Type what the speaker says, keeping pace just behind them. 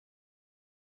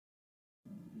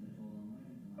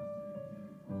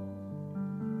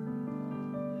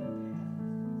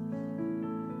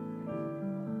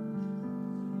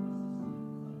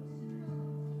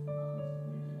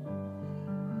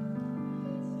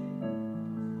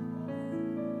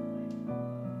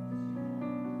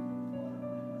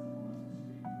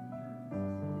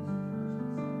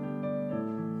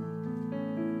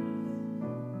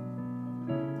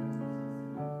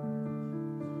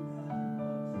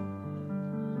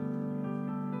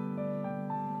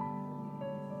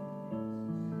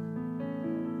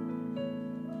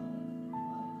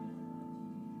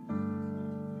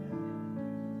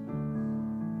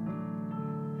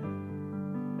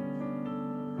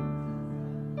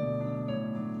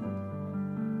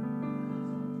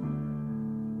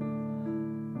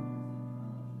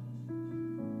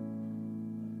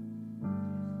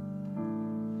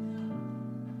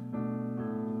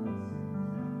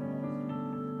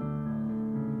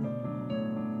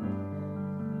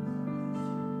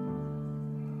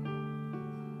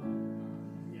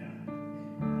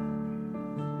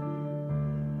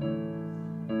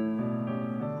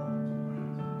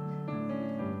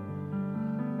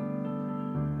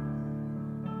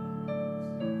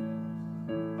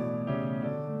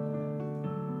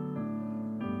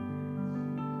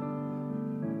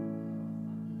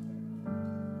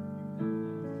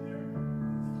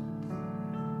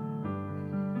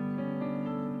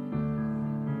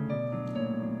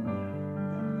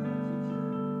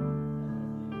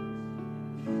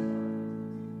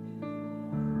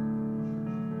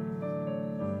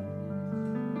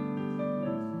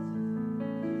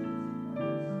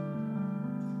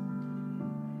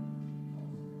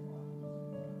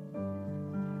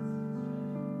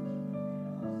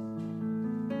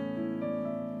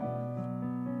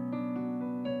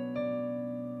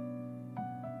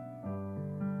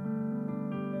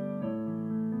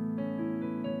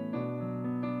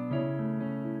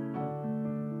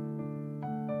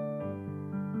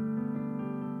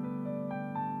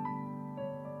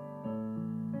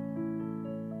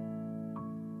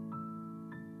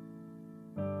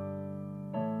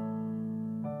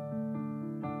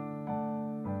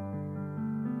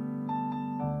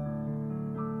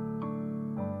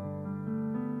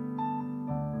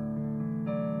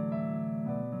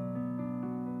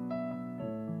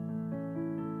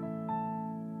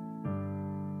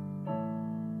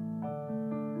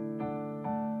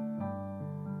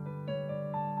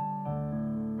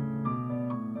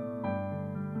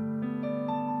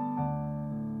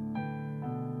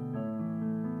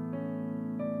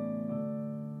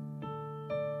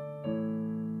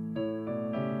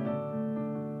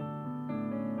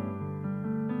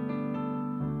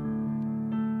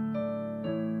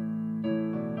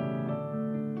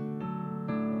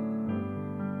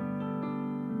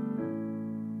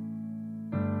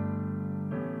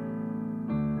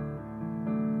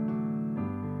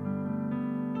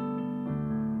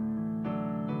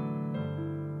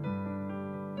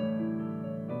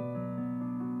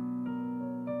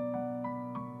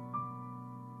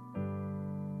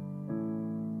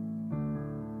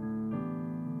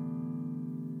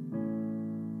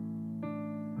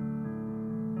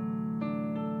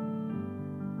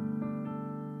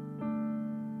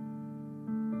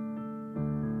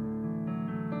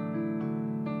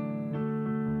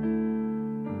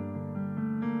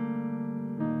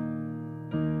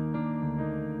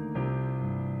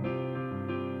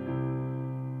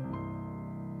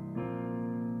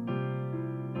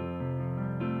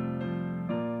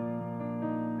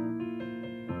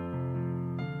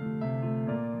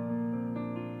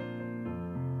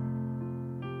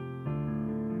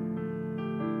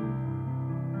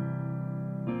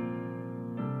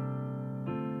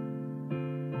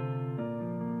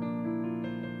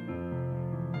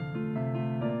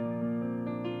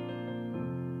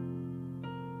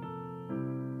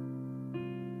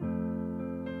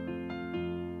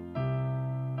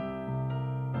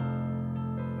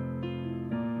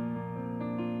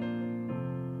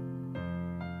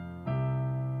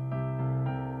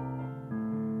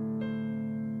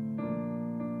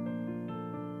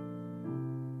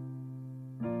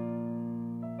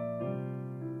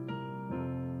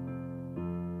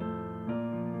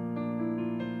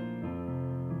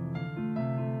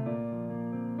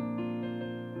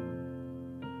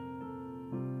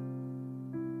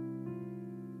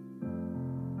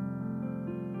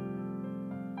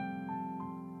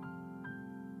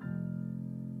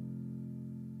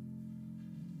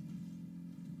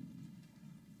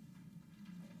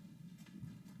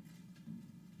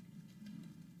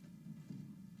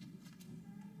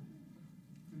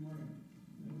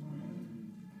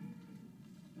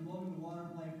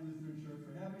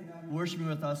worshiping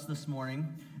with us this morning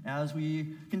as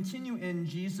we continue in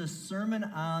Jesus' Sermon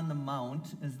on the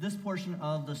Mount. As this portion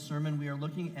of the sermon, we are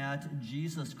looking at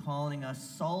Jesus calling us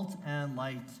salt and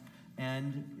light.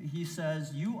 And he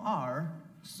says, "You are,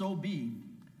 so be."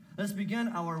 Let's begin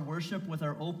our worship with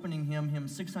our opening hymn, hymn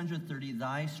 630,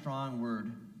 "Thy Strong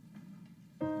Word."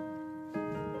 Thank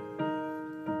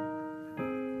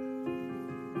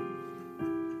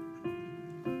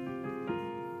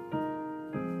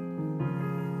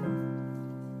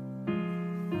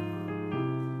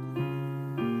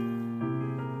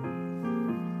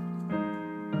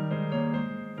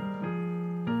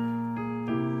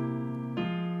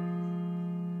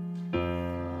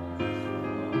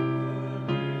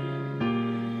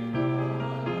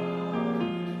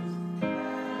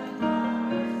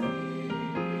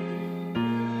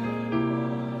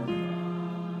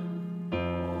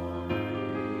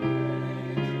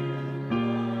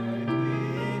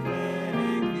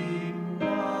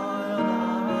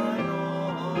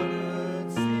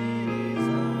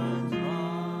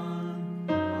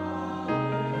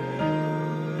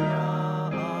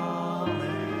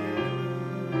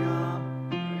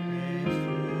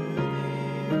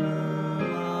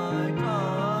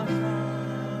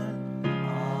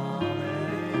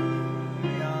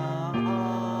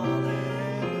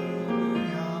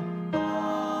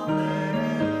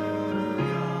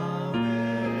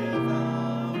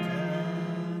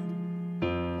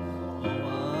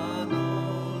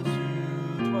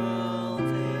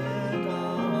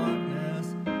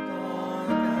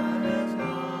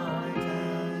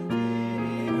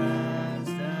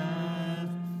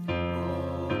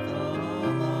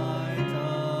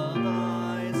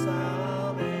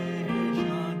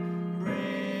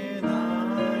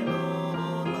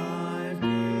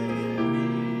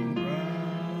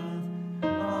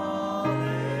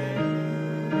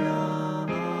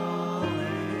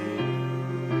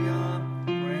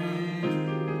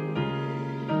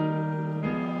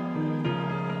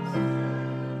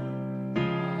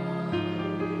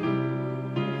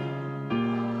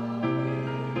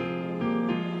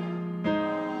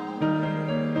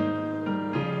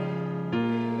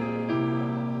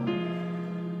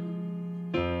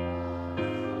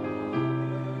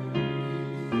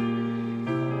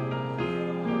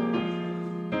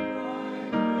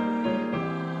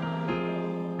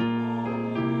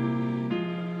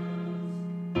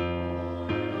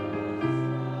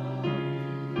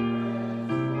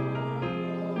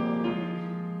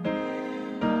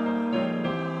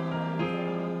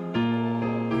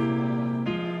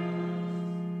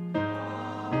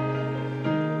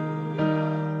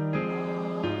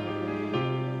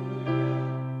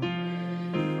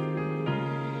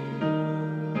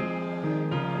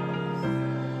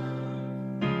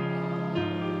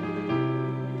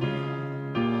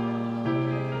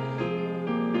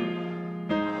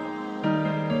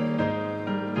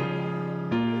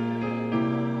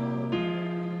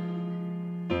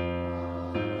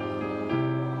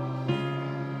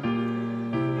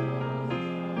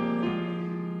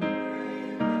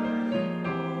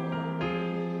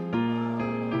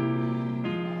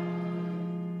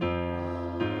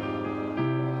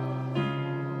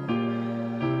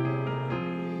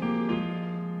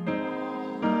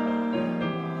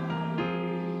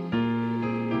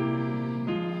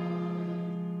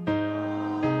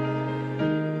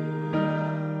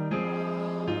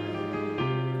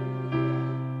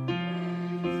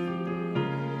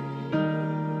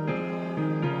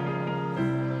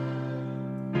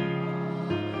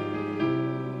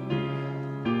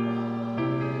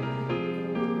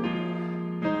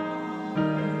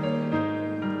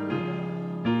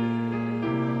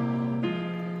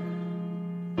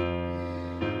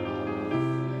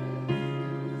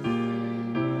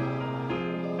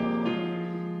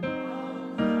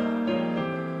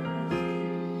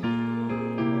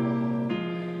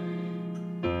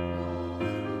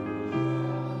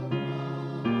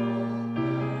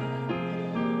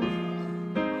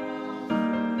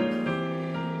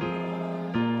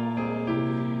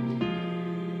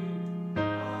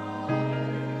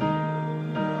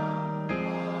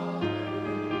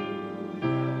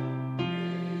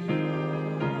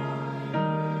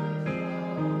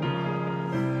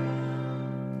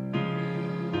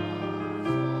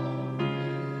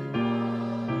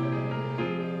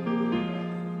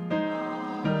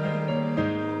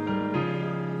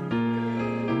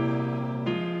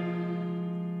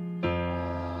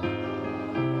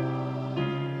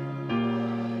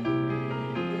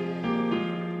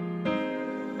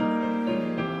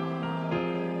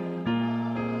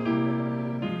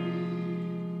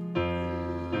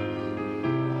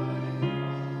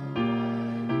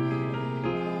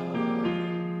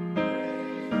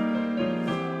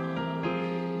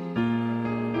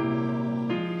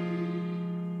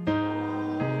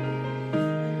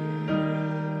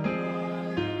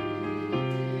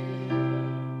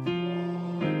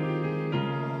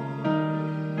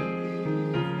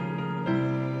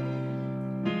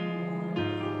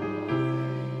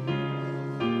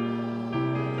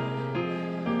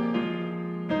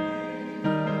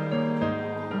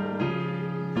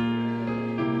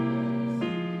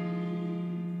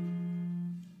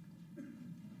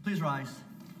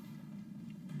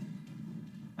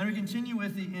And we continue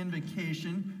with the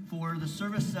invocation for the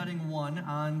service setting 1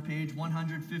 on page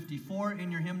 154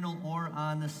 in your hymnal or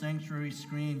on the sanctuary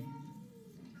screen.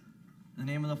 In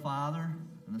the name of the Father,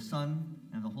 and the Son,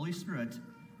 and the Holy Spirit.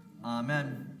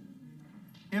 Amen.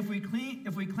 If we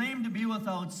claim to be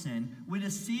without sin, we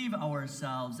deceive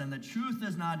ourselves, and the truth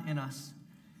is not in us.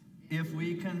 If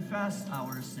we confess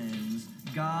our sins,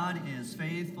 God is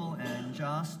faithful and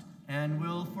just, and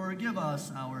will forgive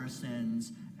us our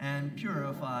sins, and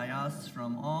purify us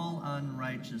from all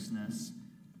unrighteousness.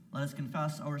 Let us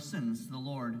confess our sins to the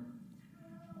Lord.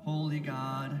 Holy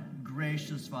God,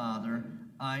 gracious Father,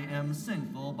 I am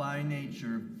sinful by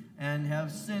nature, and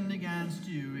have sinned against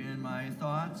you in my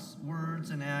thoughts, words,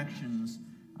 and actions.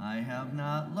 I have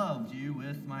not loved you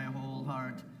with my whole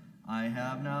heart. I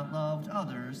have not loved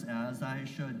others as I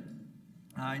should.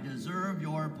 I deserve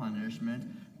your punishment,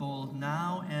 both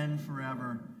now and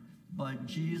forever. But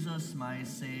Jesus, my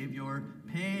Savior,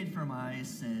 paid for my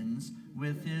sins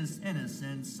with his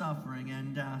innocent suffering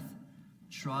and death.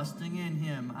 Trusting in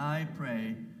him, I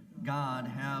pray, God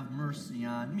have mercy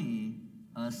on me,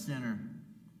 a sinner.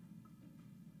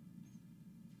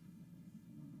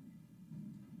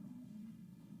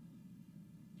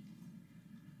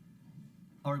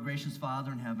 Our gracious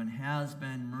Father in heaven has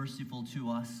been merciful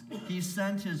to us. He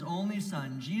sent his only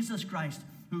Son, Jesus Christ,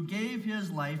 who gave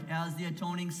his life as the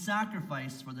atoning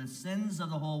sacrifice for the sins of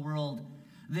the whole world.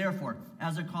 Therefore,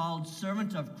 as a called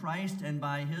servant of Christ and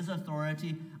by his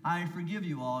authority, I forgive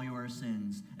you all your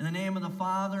sins. In the name of the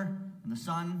Father, and the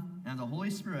Son, and the Holy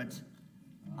Spirit.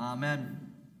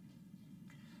 Amen.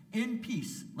 In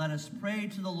peace, let us pray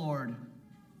to the Lord.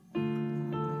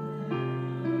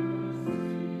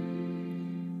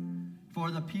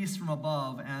 For the peace from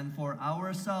above and for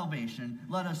our salvation,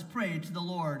 let us pray to the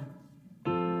Lord.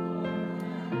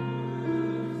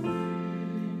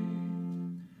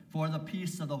 For the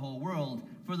peace of the whole world,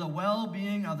 for the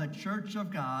well-being of the Church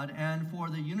of God, and for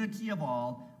the unity of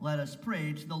all, let us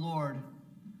pray to the Lord.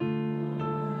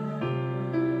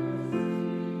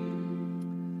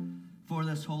 For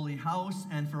this holy house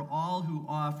and for all who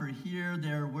offer here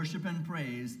their worship and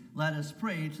praise, let us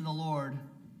pray to the Lord.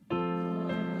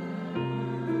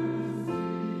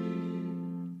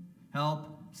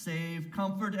 Help, save,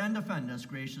 comfort, and defend us,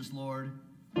 gracious Lord.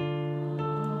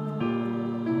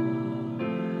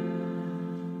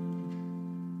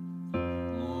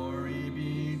 Glory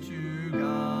be to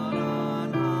God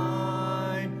on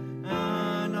high,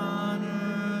 and on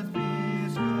earth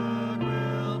peace,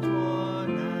 goodwill toward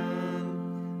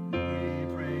men. We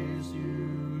praise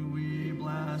you, we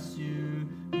bless you,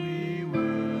 we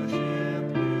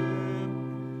worship you,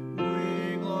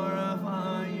 we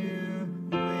glorify you.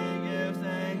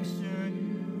 Thanks to you.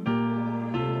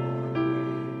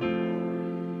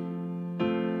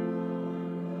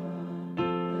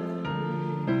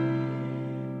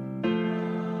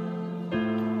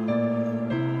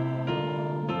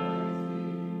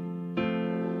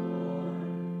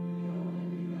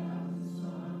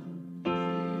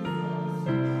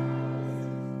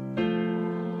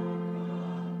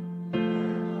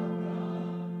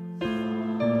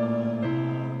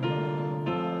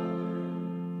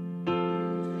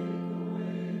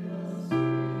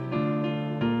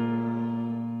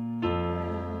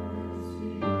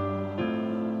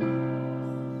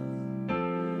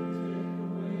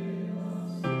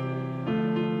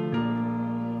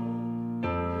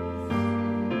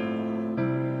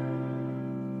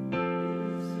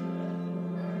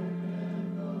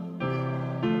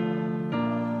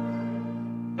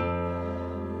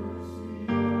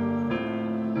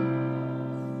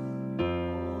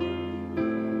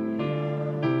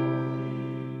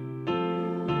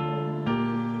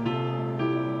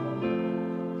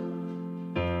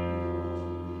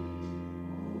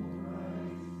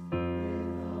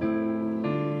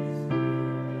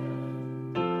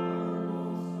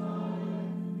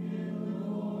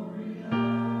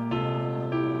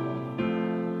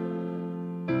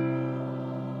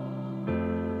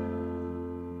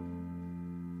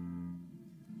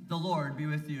 The Lord be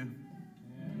with you.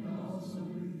 And also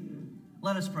with you.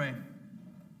 Let us pray.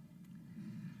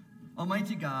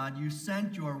 Almighty God, you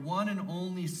sent your one and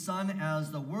only Son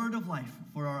as the word of life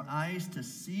for our eyes to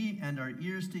see and our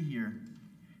ears to hear.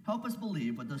 Help us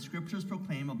believe what the scriptures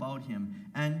proclaim about him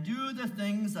and do the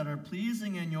things that are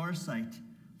pleasing in your sight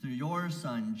through your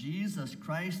Son, Jesus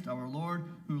Christ our Lord,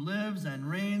 who lives and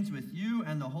reigns with you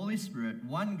and the Holy Spirit,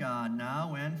 one God,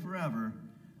 now and forever.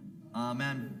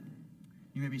 Amen.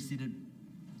 You may be seated.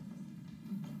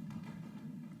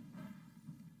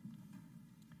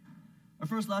 Our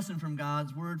first lesson from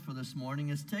God's word for this morning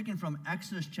is taken from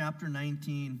Exodus chapter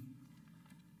 19.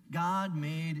 God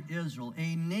made Israel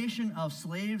a nation of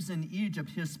slaves in Egypt,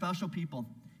 his special people.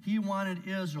 He wanted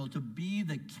Israel to be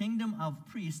the kingdom of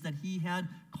priests that he had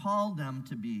called them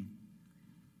to be.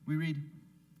 We read,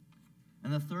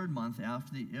 in the 3rd month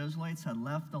after the Israelites had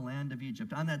left the land of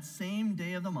Egypt, on that same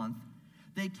day of the month,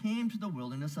 they came to the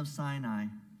wilderness of Sinai.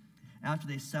 After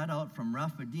they set out from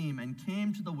Rephidim and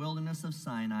came to the wilderness of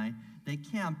Sinai, they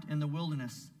camped in the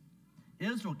wilderness.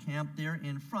 Israel camped there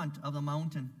in front of the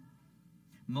mountain.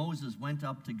 Moses went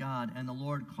up to God, and the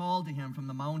Lord called to him from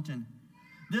the mountain,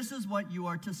 "This is what you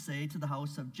are to say to the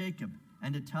house of Jacob,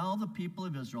 and to tell the people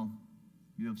of Israel.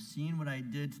 You have seen what I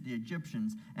did to the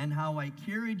Egyptians, and how I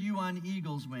carried you on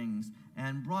eagle's wings,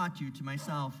 and brought you to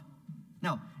myself.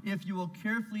 Now, if you will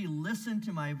carefully listen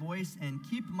to my voice and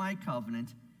keep my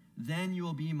covenant, then you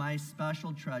will be my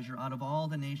special treasure out of all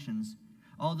the nations,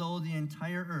 although the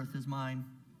entire earth is mine.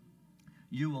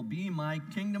 You will be my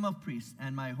kingdom of priests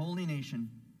and my holy nation.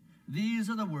 These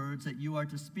are the words that you are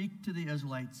to speak to the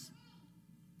Israelites."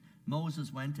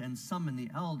 Moses went and summoned the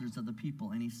elders of the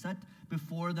people, and he set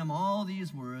before them all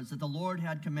these words that the Lord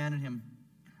had commanded him.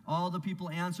 All the people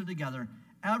answered together,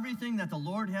 "Everything that the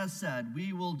Lord has said,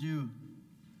 we will do."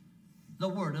 The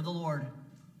word of the Lord.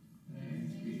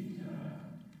 Thanks be to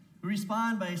God. We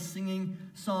respond by singing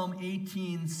Psalm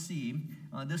 18c.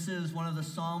 This is one of the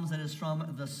psalms that is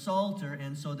from the Psalter,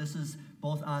 and so this is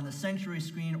both on the sanctuary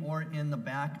screen or in the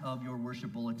back of your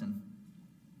worship bulletin.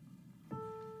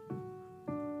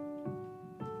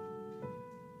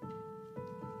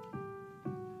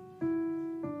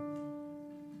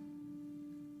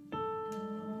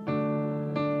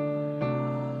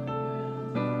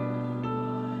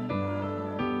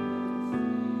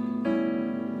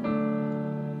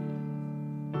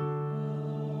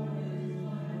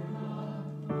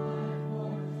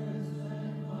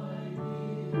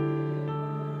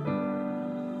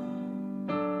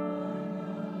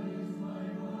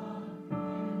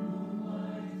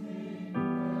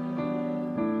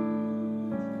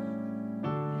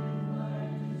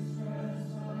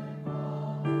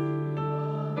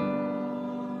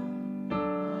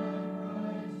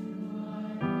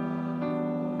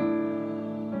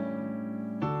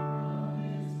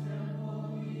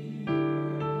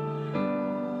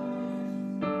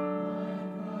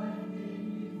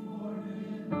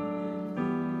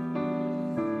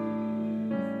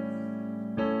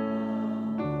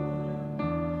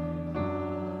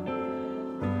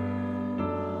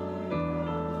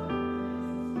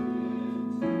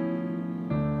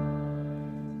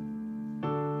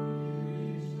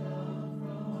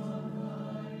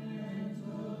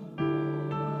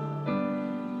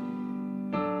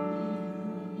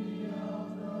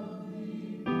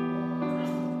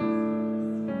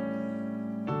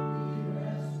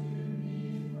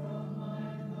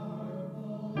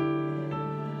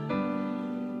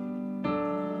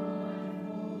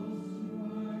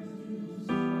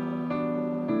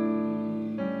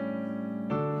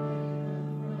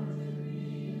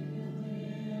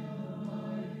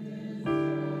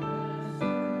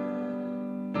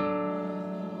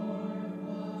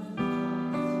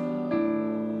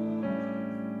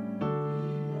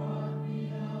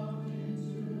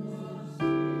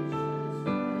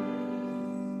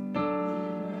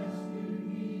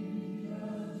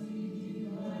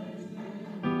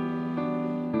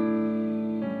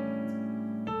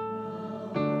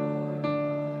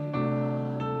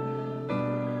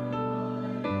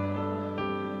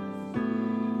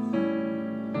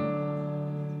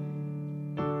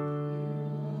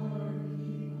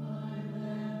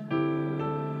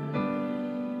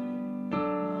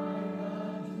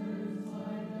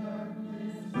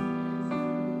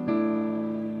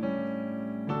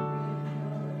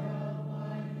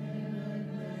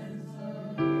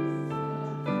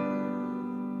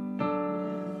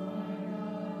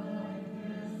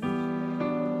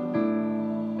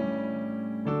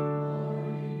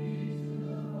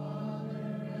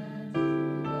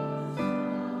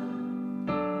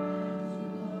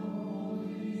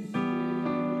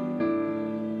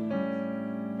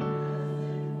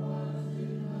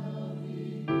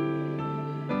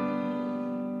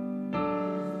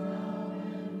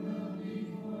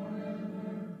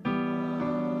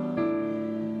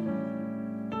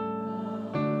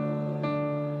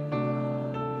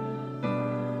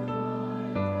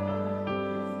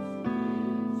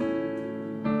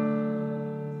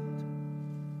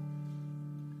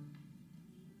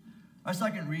 Our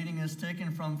second reading is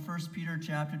taken from 1 Peter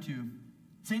chapter 2.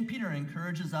 St. Peter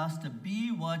encourages us to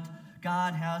be what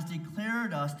God has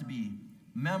declared us to be,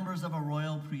 members of a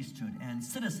royal priesthood and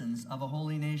citizens of a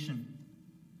holy nation.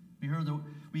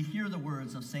 We hear the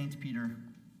words of St. Peter.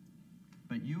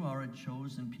 But you are a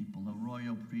chosen people, a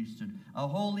royal priesthood, a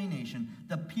holy nation,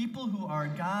 the people who are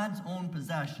God's own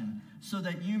possession, so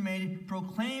that you may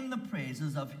proclaim the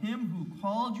praises of him who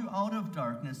called you out of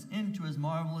darkness into his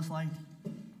marvelous light.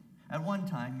 At one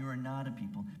time you were not a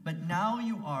people, but now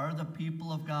you are the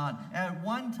people of God. At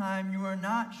one time you were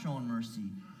not shown mercy,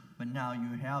 but now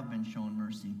you have been shown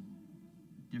mercy.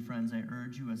 Dear friends, I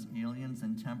urge you as aliens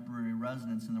and temporary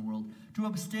residents in the world to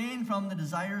abstain from the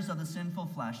desires of the sinful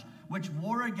flesh, which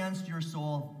war against your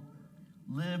soul.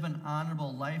 Live an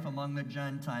honorable life among the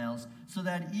Gentiles, so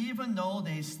that even though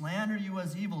they slander you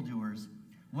as evildoers,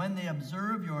 when they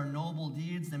observe your noble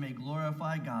deeds, they may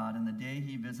glorify God in the day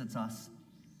he visits us.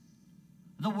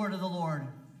 The word of the Lord.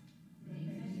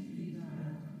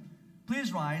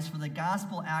 Please rise for the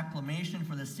gospel acclamation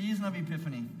for the season of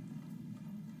Epiphany.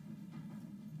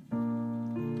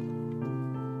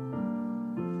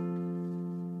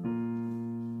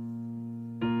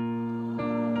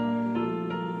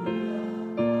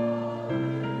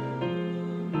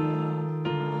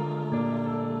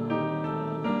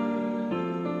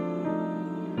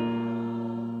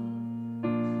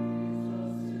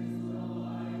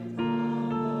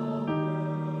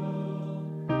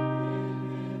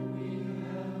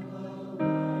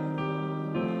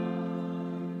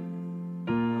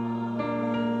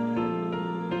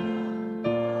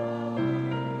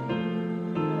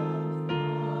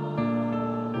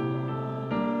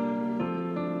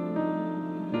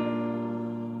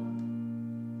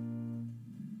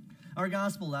 Our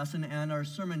gospel lesson and our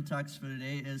sermon text for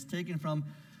today is taken from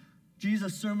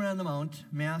Jesus' Sermon on the Mount,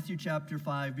 Matthew chapter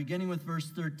 5, beginning with verse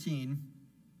 13.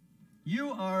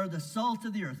 You are the salt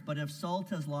of the earth, but if salt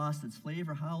has lost its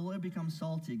flavor, how will it become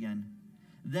salty again?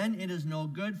 Then it is no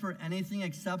good for anything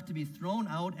except to be thrown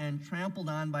out and trampled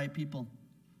on by people.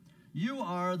 You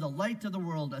are the light of the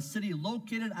world. A city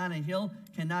located on a hill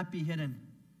cannot be hidden.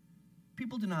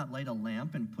 People do not light a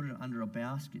lamp and put it under a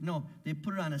basket. No, they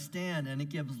put it on a stand, and it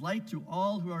gives light to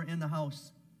all who are in the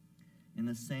house. In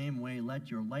the same way, let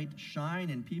your light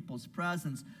shine in people's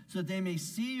presence, so that they may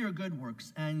see your good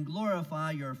works and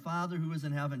glorify your Father who is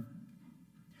in heaven.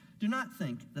 Do not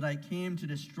think that I came to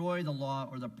destroy the law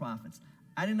or the prophets.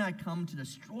 I did not come to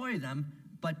destroy them,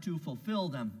 but to fulfill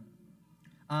them.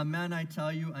 Amen, I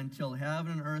tell you, until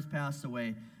heaven and earth pass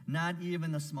away, not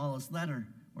even the smallest letter,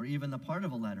 or even the part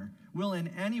of a letter, will in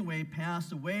any way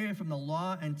pass away from the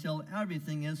law until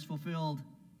everything is fulfilled.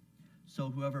 So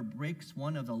whoever breaks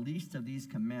one of the least of these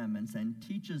commandments and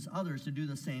teaches others to do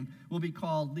the same will be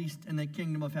called least in the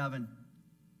kingdom of heaven.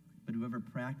 But whoever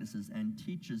practices and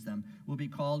teaches them will be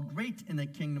called great in the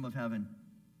kingdom of heaven.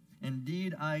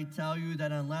 Indeed, I tell you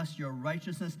that unless your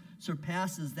righteousness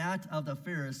surpasses that of the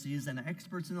Pharisees and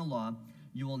experts in the law,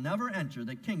 you will never enter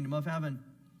the kingdom of heaven.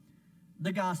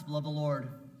 The gospel of the Lord.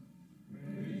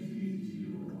 Praise be to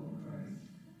you, O Christ.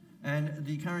 And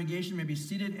the congregation may be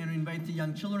seated, and we invite the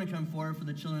young children to come forward for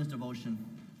the children's devotion.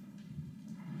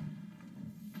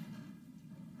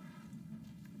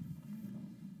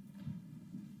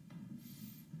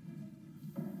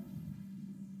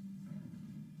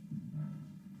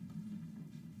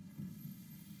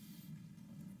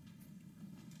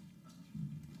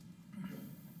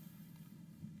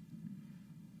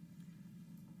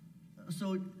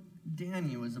 So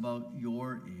Danny was about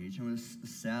your age, and it was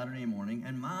Saturday morning,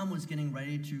 and Mom was getting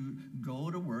ready to go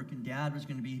to work, and Dad was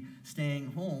going to be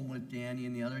staying home with Danny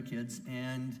and the other kids.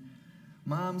 And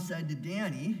Mom said to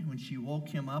Danny, when she woke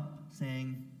him up,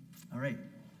 saying, all right,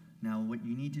 now what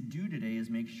you need to do today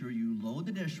is make sure you load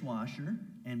the dishwasher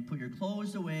and put your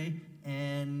clothes away,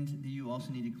 and you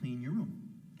also need to clean your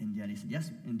room. And Daddy said, yes.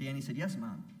 And Danny said, yes,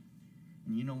 Mom.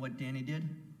 And you know what Danny did?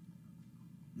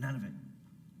 None of it.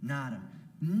 Nada.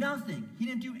 Nothing. He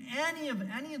didn't do any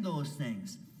of those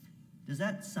things. Does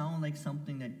that sound like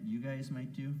something that you guys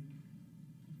might do?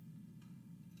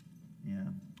 Yeah.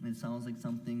 It sounds like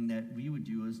something that we would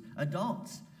do as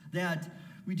adults. That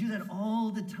we do that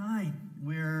all the time,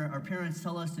 where our parents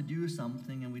tell us to do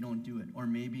something and we don't do it. Or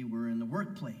maybe we're in the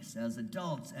workplace as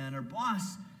adults and our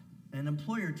boss, an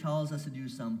employer, tells us to do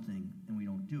something and we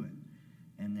don't do it.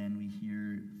 And then we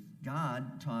hear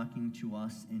God talking to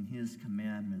us in his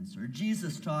commandments, or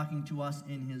Jesus talking to us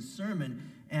in his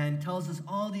sermon and tells us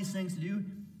all these things to do,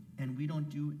 and we don't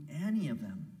do any of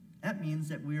them. That means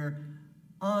that we're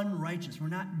unrighteous. We're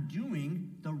not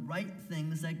doing the right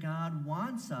things that God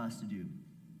wants us to do.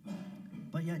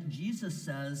 But yet Jesus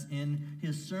says in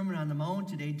his Sermon on the Mount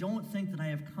today, don't think that I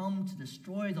have come to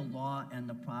destroy the law and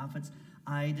the prophets.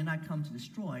 I did not come to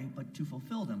destroy, but to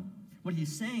fulfill them. What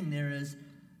he's saying there is,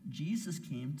 Jesus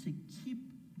came to keep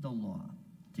the law,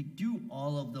 to do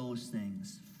all of those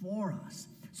things for us.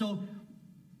 So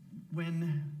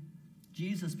when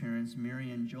Jesus' parents,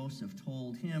 Mary and Joseph,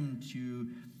 told him to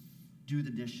do the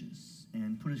dishes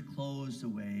and put his clothes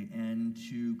away and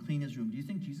to clean his room, do you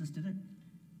think Jesus did it?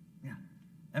 Yeah.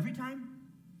 Every time?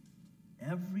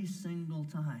 Every single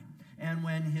time. And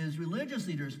when his religious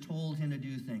leaders told him to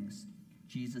do things,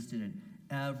 Jesus did it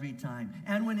every time.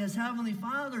 And when his heavenly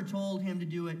Father told him to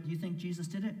do it, do you think Jesus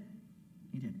did it?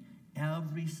 He did.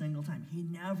 Every single time. He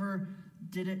never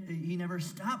did it. He never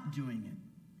stopped doing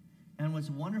it. And what's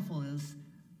wonderful is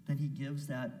that he gives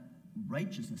that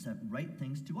righteousness, that right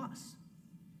things to us.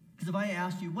 Because if I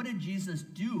asked you, what did Jesus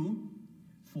do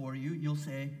for you? You'll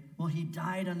say, well, he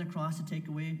died on the cross to take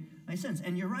away my sins.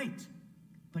 And you're right.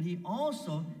 But he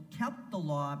also kept the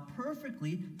law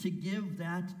perfectly to give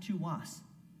that to us.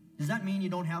 Does that mean you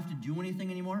don't have to do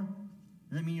anything anymore?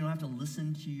 Does that mean you don't have to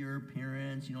listen to your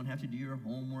parents? You don't have to do your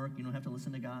homework? You don't have to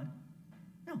listen to God?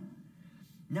 No.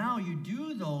 Now you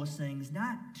do those things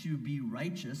not to be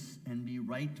righteous and be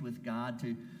right with God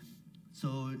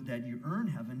so that you earn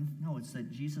heaven. No, it's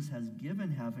that Jesus has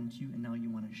given heaven to you, and now you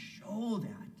want to show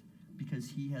that because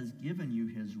he has given you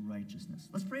his righteousness.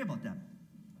 Let's pray about that.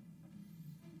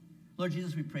 Lord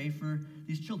Jesus, we pray for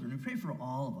these children. We pray for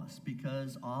all of us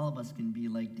because all of us can be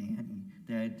like Danny,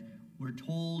 that we're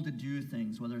told to do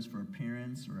things, whether it's for our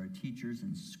parents or our teachers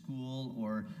in school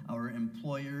or our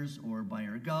employers or by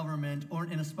our government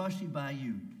and especially by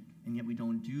you. And yet we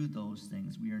don't do those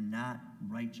things. We are not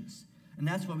righteous. And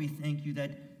that's why we thank you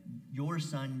that your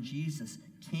son, Jesus,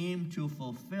 came to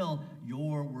fulfill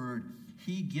your word.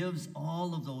 He gives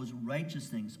all of those righteous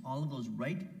things, all of those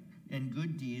right and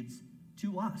good deeds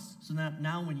to us. So that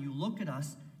now when you look at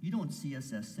us, you don't see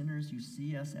us as sinners. You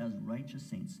see us as righteous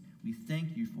saints. We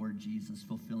thank you for Jesus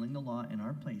fulfilling the law in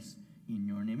our place. In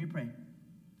your name we pray.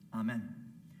 Amen.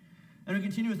 And we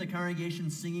continue with the congregation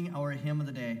singing our hymn of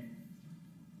the day.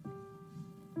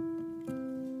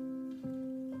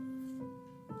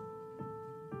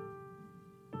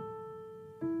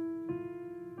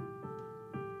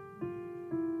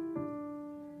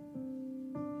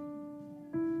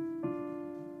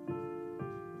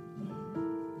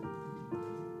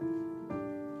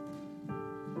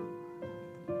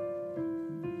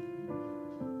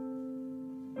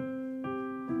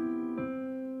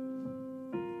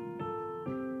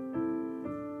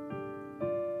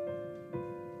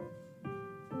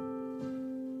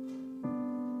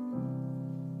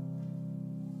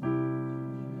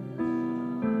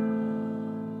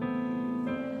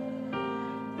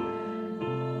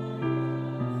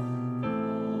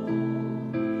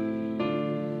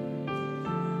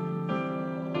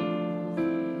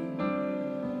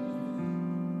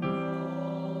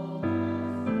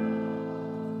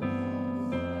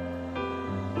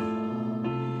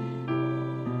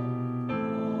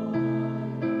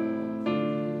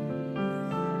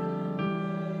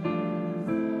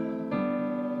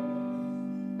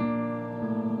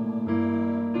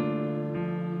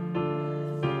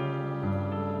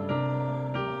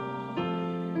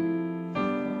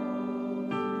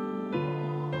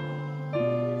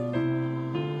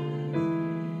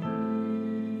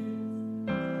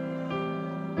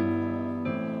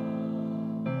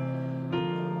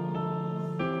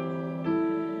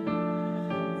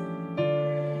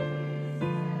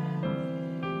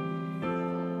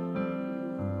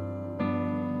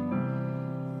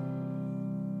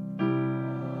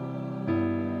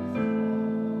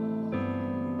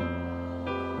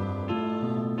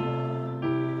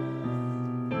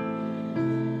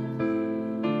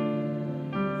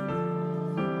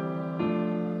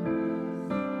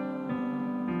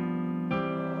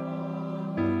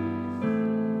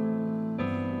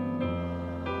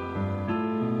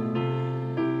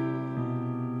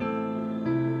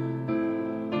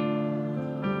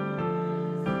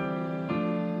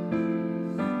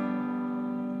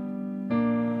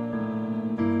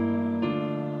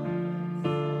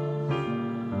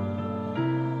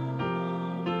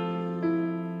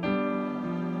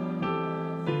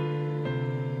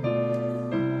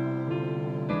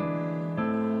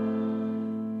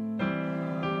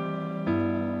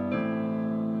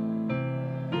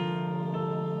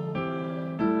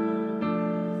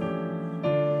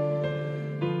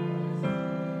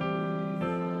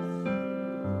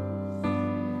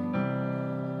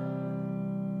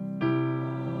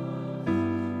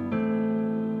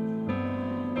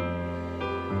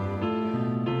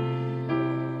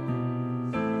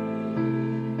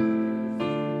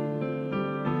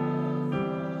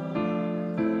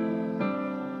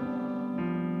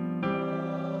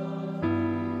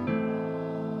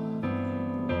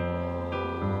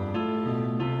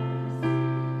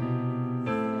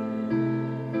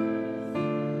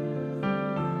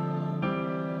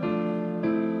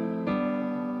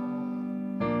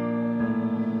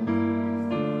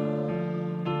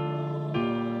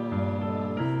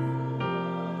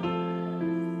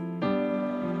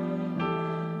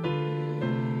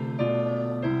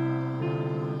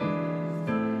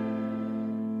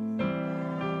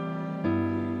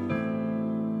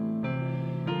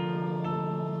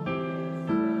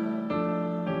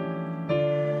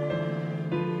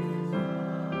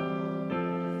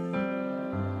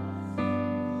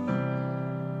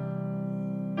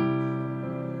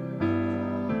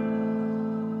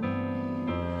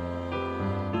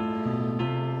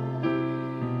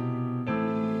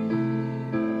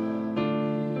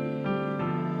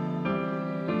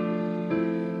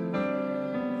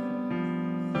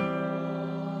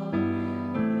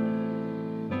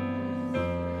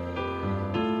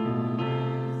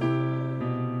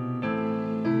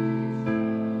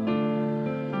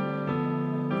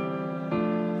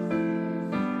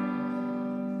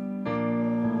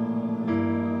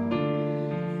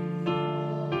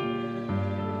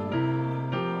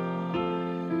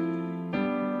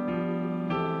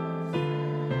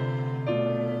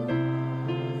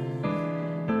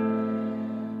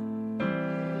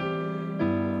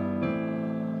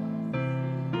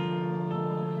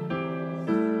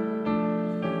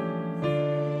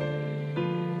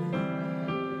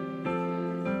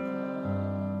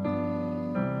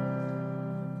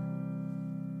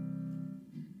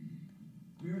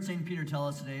 Peter tell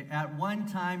us today, at one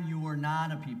time you were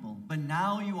not a people, but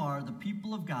now you are the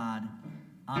people of God.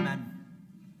 Amen.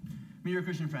 My dear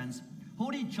Christian friends,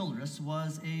 Hody Childress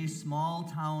was a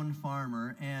small-town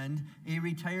farmer and a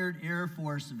retired Air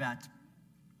Force vet,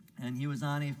 and he was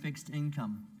on a fixed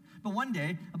income. But one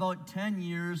day, about 10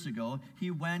 years ago, he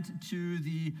went to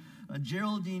the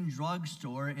Geraldine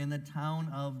drugstore in the town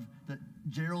of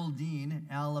Geraldine,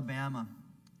 Alabama.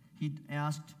 He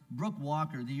asked Brooke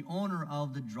Walker, the owner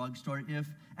of the drugstore, if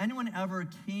anyone ever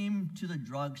came to the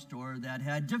drugstore that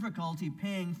had difficulty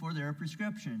paying for their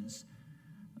prescriptions.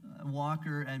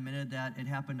 Walker admitted that it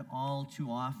happened all too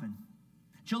often.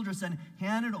 Childress then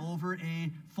handed over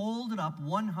a folded-up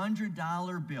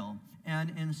 $100 bill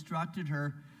and instructed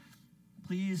her,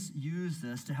 please use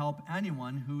this to help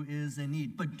anyone who is in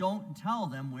need, but don't tell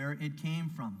them where it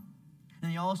came from.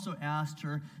 And he also asked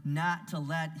her not to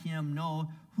let him know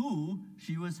who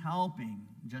she was helping,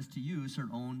 just to use her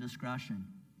own discretion.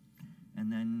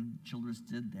 And then Childress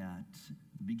did that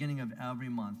at the beginning of every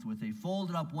month with a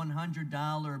folded-up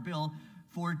 $100 bill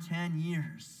for 10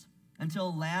 years,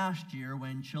 until last year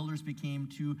when Childress became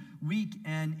too weak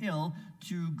and ill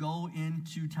to go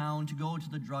into town, to go to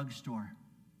the drugstore.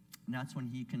 And that's when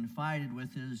he confided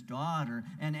with his daughter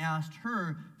and asked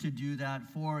her to do that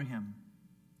for him.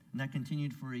 And that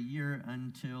continued for a year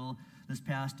until this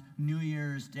past New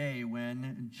Year's Day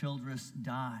when Childress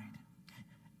died.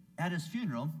 At his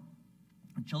funeral,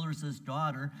 Childress's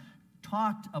daughter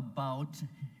talked about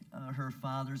her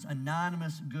father's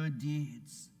anonymous good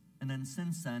deeds. And then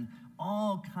since then,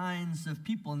 all kinds of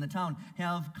people in the town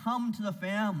have come to the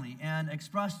family and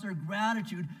expressed their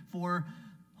gratitude for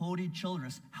Hody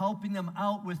Childress, helping them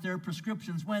out with their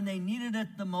prescriptions when they needed it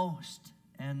the most.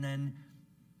 And then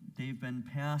they've been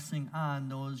passing on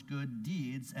those good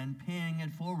deeds and paying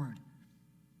it forward.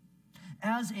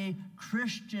 As a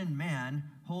Christian man,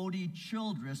 Hody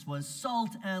Childress was salt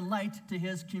and light to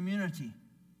his community.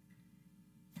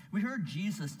 We heard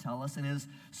Jesus tell us in his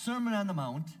Sermon on the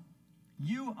Mount,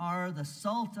 you are the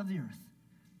salt of the earth.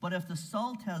 But if the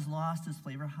salt has lost its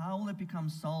flavor, how will it become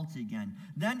salty again?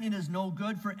 Then it is no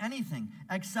good for anything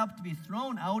except to be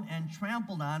thrown out and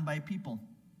trampled on by people.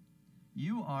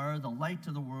 You are the light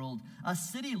of the world. A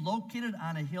city located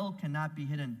on a hill cannot be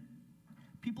hidden.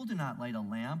 People do not light a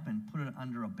lamp and put it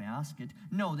under a basket.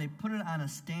 No, they put it on a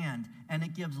stand, and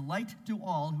it gives light to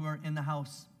all who are in the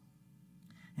house.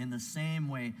 In the same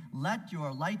way, let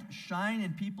your light shine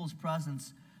in people's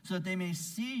presence, so that they may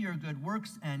see your good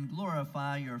works and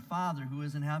glorify your Father who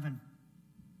is in heaven.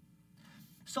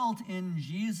 Salt in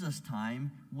Jesus'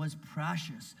 time was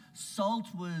precious. Salt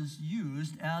was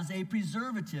used as a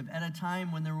preservative at a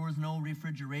time when there was no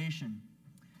refrigeration.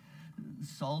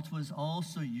 Salt was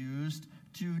also used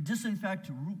to disinfect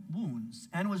wounds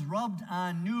and was rubbed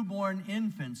on newborn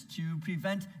infants to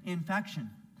prevent infection.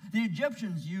 The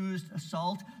Egyptians used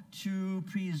salt to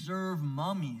preserve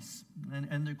mummies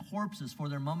and their corpses for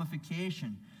their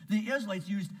mummification. The Israelites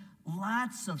used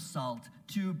lots of salt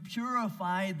to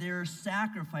purify their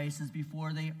sacrifices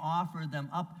before they offered them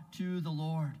up to the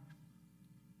Lord.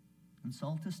 And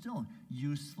salt is still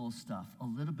useful stuff. A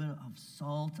little bit of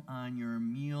salt on your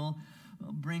meal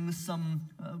brings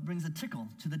a tickle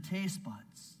to the taste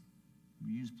buds.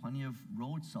 We use plenty of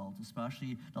road salt,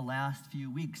 especially the last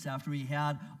few weeks after we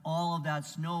had all of that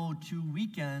snow 2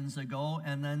 weekends ago,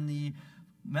 and then the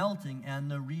melting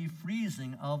and the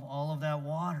refreezing of all of that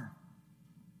water.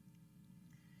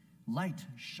 Light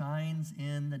shines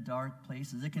in the dark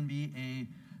places. It can be a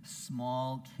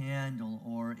small candle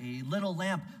or a little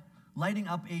lamp lighting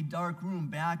up a dark room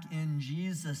back in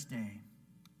Jesus' day.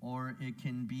 Or it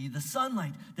can be the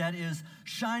sunlight that is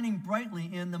shining brightly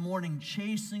in the morning,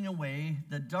 chasing away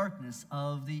the darkness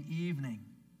of the evening.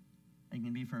 It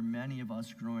can be for many of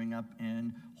us growing up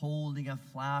and holding a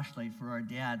flashlight for our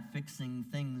dad, fixing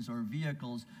things or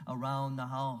vehicles around the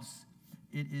house.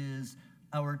 It is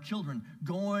our children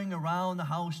going around the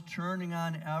house, turning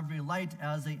on every light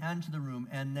as they enter the room,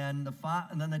 and then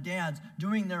the dads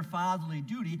doing their fatherly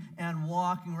duty and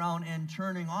walking around and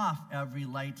turning off every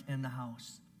light in the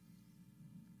house.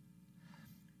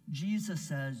 Jesus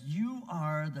says, you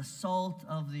are the salt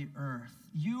of the earth.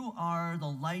 You are the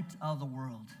light of the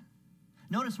world.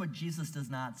 Notice what Jesus does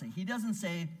not say. He doesn't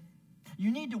say,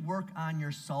 you need to work on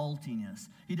your saltiness.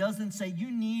 He doesn't say,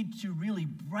 you need to really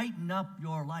brighten up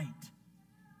your light.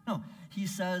 No, he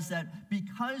says that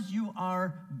because you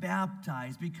are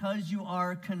baptized, because you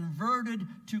are converted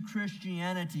to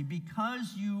Christianity,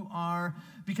 because you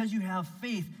have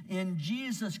faith in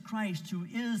Jesus Christ, who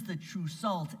is the true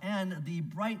salt and the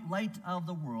bright light of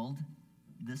the world,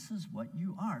 this is what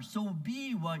you are. So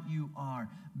be what you are.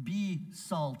 Be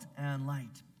salt and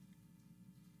light.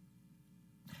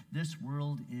 This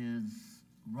world is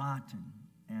rotten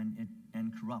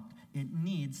and corrupt. It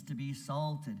needs to be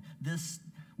salted. This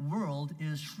world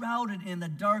is shrouded in the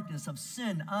darkness of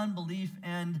sin, unbelief,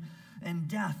 and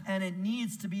death, and it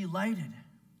needs to be lighted.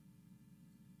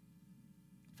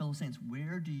 Fellow saints,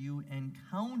 where do you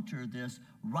encounter this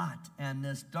rot and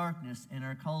this darkness in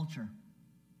our culture?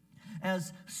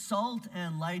 As salt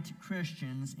and light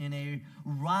Christians in a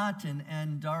rotten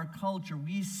and dark culture,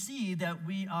 we see that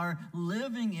we are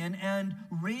living in and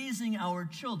raising our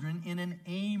children in an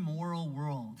amoral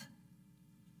world.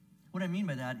 What I mean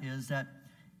by that is that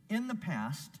in the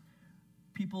past,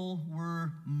 people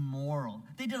were moral.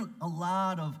 They did a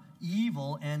lot of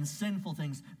evil and sinful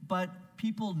things, but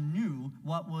people knew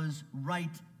what was right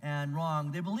and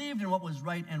wrong. They believed in what was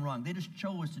right and wrong. They just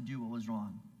chose to do what was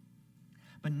wrong.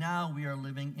 But now we are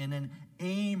living in an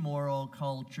amoral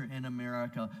culture in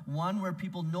America, one where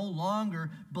people no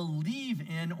longer believe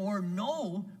in or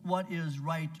know what is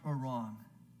right or wrong.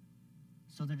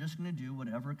 So they're just going to do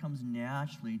whatever comes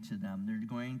naturally to them. They're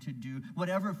going to do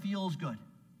whatever feels good.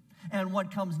 And what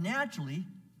comes naturally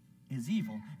is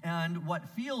evil, and what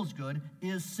feels good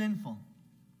is sinful.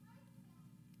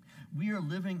 We are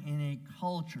living in a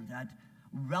culture that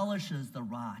relishes the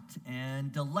rot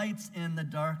and delights in the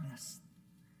darkness.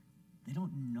 They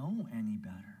don't know any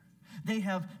better. They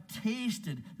have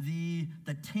tasted the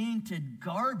tainted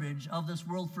garbage of this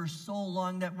world for so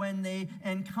long that when they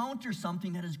encounter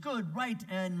something that is good, right,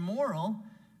 and moral,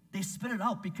 they spit it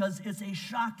out because it's a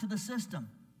shock to the system.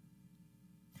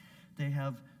 They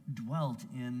have dwelt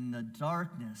in the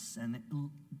darkness and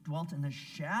dwelt in the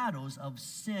shadows of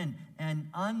sin and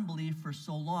unbelief for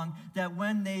so long that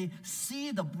when they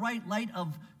see the bright light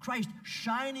of Christ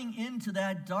shining into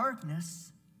that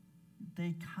darkness,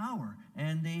 they cower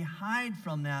and they hide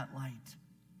from that light.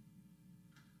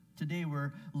 Today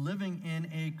we're living in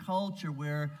a culture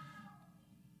where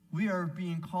we are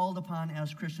being called upon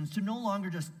as Christians to no longer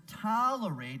just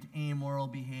tolerate amoral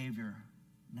behavior.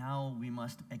 Now we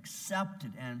must accept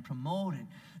it and promote it.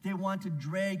 They want to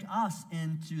drag us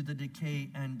into the decay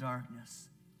and darkness.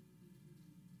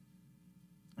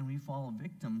 And we fall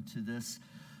victim to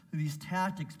these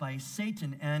tactics by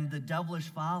Satan and the devilish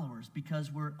followers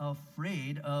because we're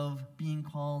afraid of being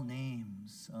called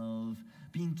names, of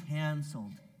being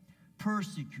canceled,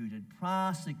 persecuted,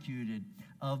 prosecuted,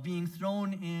 of being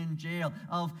thrown in jail,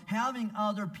 of having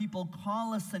other people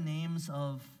call us the names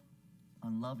of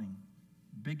unloving,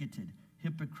 bigoted,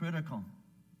 hypocritical.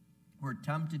 We're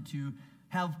tempted to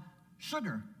have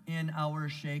sugar in our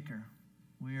shaker.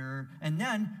 And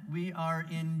then we are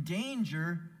in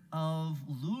danger of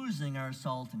losing our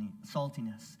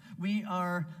saltiness. We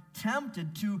are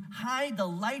tempted to hide the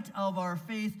light of our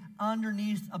faith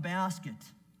underneath a basket.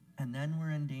 And then we're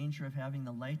in danger of having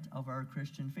the light of our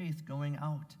Christian faith going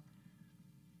out.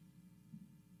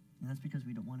 And that's because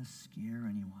we don't want to scare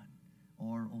anyone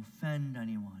or offend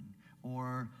anyone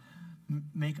or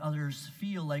make others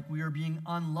feel like we are being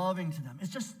unloving to them.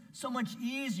 It's just so much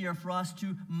easier for us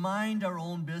to mind our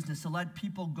own business, to let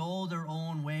people go their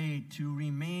own way, to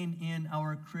remain in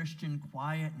our Christian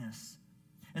quietness.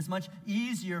 It's much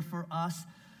easier for us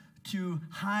to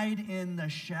hide in the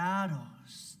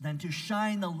shadows than to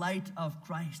shine the light of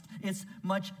Christ. It's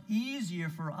much easier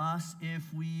for us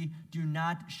if we do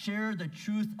not share the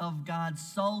truth of God's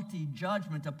salty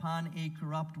judgment upon a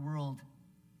corrupt world.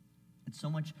 It's so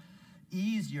much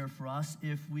easier for us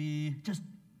if we just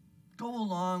go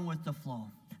along with the flow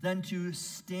than to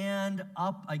stand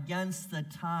up against the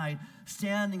tide,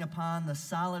 standing upon the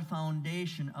solid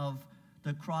foundation of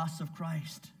the cross of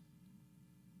Christ.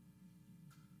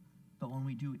 But when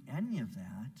we do any of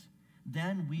that,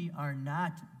 then we are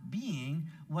not being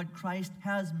what Christ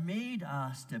has made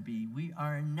us to be. We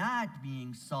are not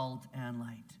being salt and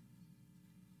light.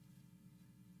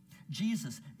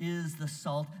 Jesus is the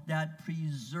salt that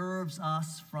preserves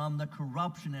us from the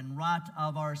corruption and rot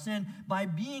of our sin by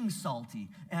being salty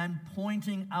and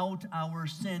pointing out our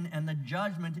sin and the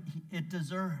judgment it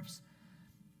deserves.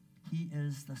 He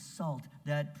is the salt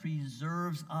that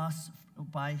preserves us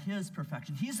by his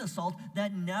perfection. He's the salt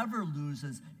that never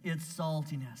loses its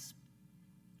saltiness.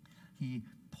 He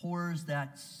pours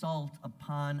that salt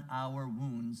upon our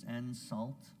wounds, and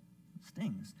salt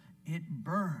stings. It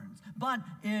burns, but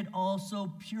it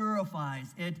also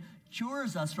purifies. It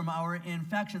cures us from our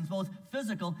infections, both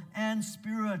physical and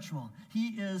spiritual. He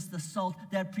is the salt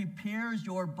that prepares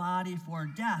your body for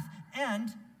death and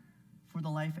for the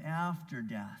life after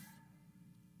death.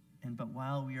 But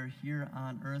while we are here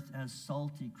on earth as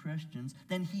salty Christians,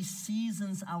 then he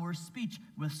seasons our speech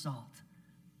with salt.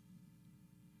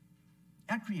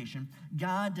 At creation,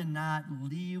 God did not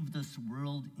leave this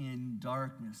world in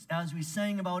darkness. As we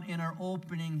sang about in our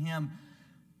opening hymn,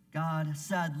 God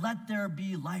said, "Let there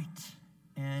be light,"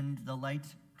 and the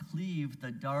light cleaved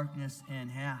the darkness in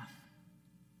half.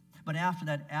 But after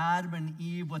that, Adam and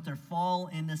Eve, with their fall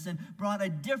into sin, brought a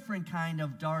different kind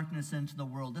of darkness into the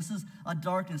world. This is a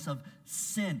darkness of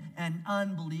sin and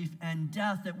unbelief and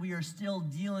death that we are still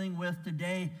dealing with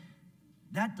today.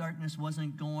 That darkness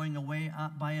wasn't going away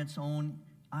by its own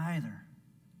either.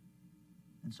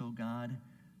 And so God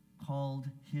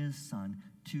called his Son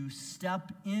to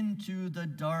step into the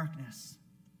darkness.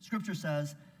 Scripture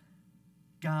says,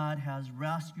 God has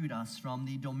rescued us from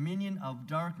the dominion of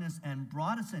darkness and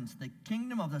brought us into the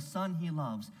kingdom of the Son he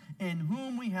loves, in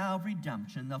whom we have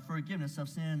redemption, the forgiveness of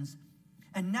sins.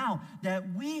 And now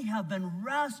that we have been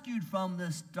rescued from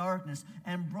this darkness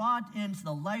and brought into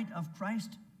the light of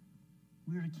Christ,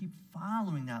 we are to keep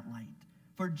following that light.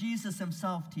 For Jesus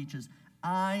himself teaches,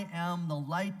 "I am the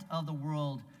light of the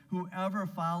world. Whoever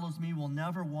follows me will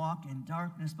never walk in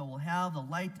darkness, but will have the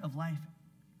light of life."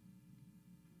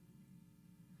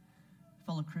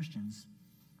 Fellow Christians,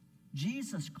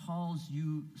 Jesus calls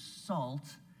you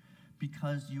salt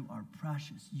because you are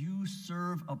precious. You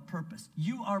serve a purpose.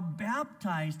 You are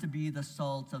baptized to be the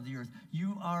salt of the earth.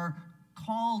 You are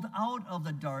called out of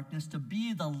the darkness to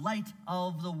be the light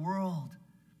of the world.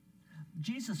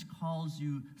 Jesus calls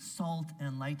you salt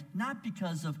and light, not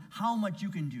because of how much you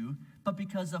can do, but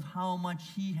because of how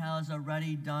much he has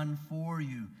already done for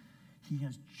you. He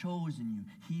has chosen you.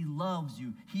 He loves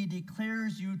you. He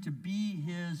declares you to be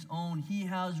his own. He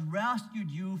has rescued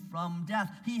you from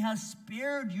death. He has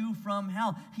spared you from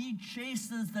hell. He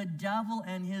chases the devil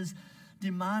and his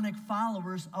demonic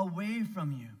followers away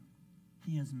from you.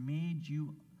 He has made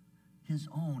you his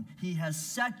own. He has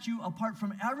set you apart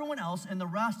from everyone else and the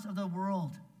rest of the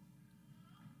world.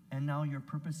 And now your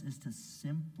purpose is to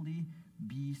simply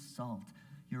be salt.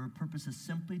 Your purpose is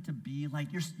simply to be light.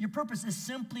 Your purpose is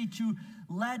simply to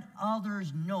let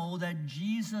others know that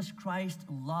Jesus Christ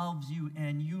loves you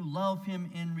and you love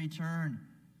him in return.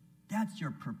 That's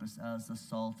your purpose as the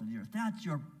salt of the earth. That's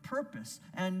your purpose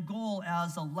and goal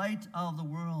as the light of the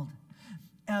world.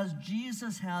 As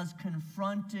Jesus has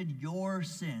confronted your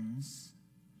sins,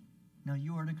 now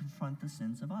you are to confront the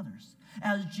sins of others.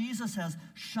 As Jesus has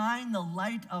shined the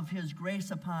light of his grace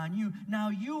upon you, now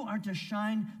you are to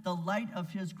shine the light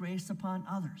of his grace upon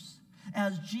others.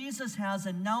 As Jesus has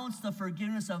announced the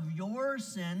forgiveness of your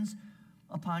sins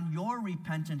upon your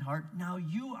repentant heart, now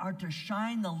you are to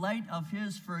shine the light of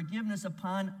his forgiveness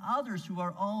upon others who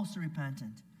are also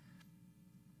repentant.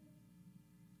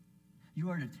 You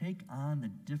are to take on the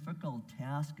difficult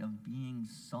task of being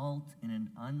salt in an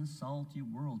unsalty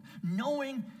world,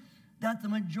 knowing that the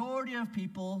majority of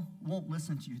people won't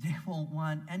listen to you. They won't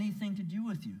want anything to do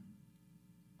with you.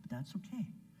 But that's okay.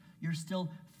 You're still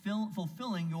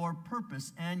fulfilling your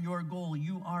purpose and your goal.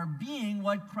 You are being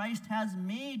what Christ has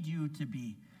made you to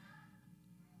be.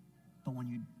 But when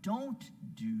you don't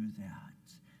do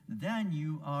that, then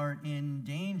you are in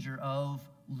danger of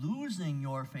losing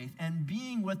your faith and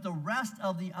being with the rest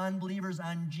of the unbelievers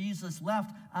on Jesus'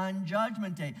 left on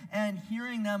Judgment Day and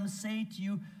hearing them say to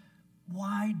you,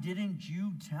 "Why didn't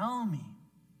you tell me?"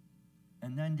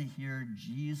 And then to hear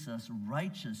Jesus'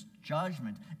 righteous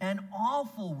judgment and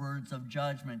awful words of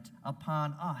judgment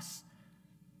upon us.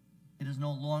 It is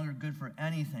no longer good for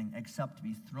anything except to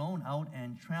be thrown out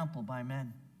and trampled by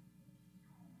men.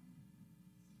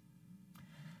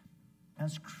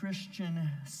 As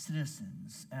Christian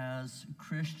citizens, as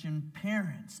Christian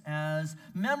parents, as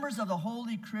members of the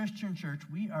Holy Christian Church,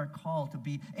 we are called to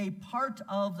be a part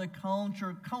of the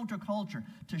counterculture,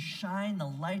 to shine the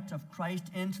light of Christ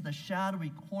into the shadowy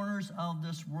corners of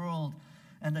this world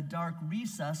and the dark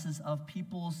recesses of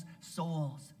people's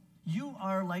souls. You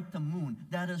are like the moon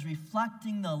that is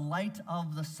reflecting the light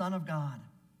of the Son of God.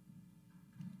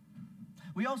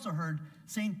 We also heard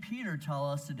St. Peter tell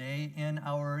us today in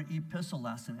our epistle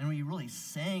lesson, and we really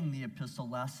sang the epistle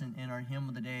lesson in our hymn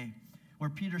of the day, where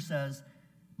Peter says,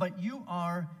 "But you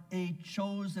are a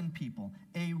chosen people,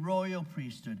 a royal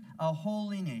priesthood, a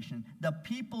holy nation, the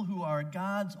people who are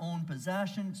God's own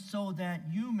possession, so that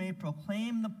you may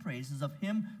proclaim the praises of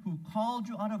him who called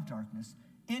you out of darkness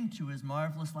into his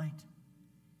marvelous light."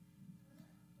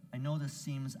 I know this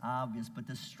seems obvious, but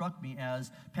this struck me as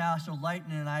Pastor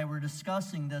Leighton and I were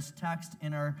discussing this text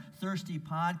in our Thirsty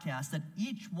podcast, that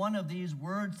each one of these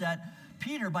words that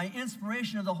Peter, by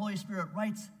inspiration of the Holy Spirit,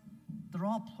 writes, they're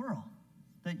all plural.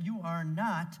 That you are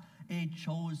not a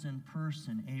chosen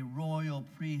person, a royal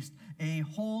priest, a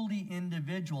holy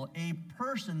individual, a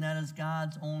person that is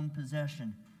God's own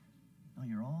possession. No,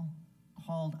 you're all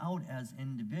called out as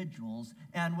individuals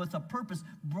and with a purpose,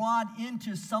 brought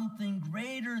into something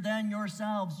greater than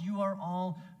yourselves. You are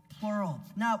all plural,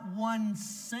 not one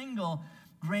single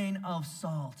grain of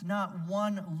salt, not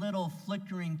one little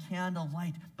flickering candle of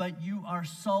light, but you are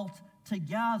salt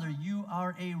together. You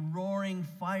are a roaring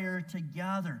fire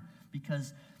together,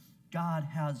 because God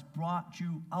has brought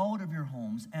you out of your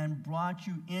homes and brought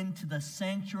you into the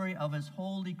sanctuary of his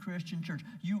holy Christian church.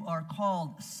 You are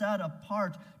called, set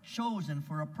apart, chosen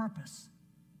for a purpose.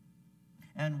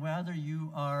 And whether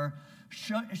you are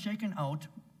shaken out,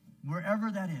 wherever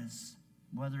that is,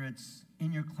 whether it's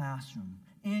in your classroom,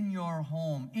 in your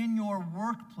home, in your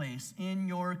workplace, in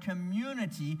your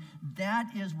community, that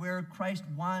is where Christ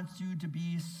wants you to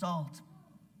be salt,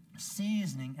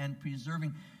 seasoning and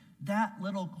preserving that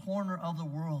little corner of the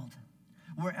world.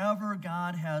 Wherever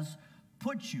God has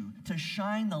put you to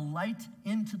shine the light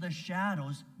into the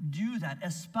shadows, do that,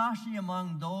 especially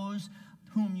among those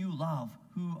whom you love,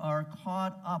 who are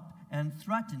caught up and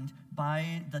threatened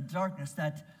by the darkness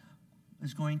that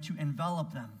is going to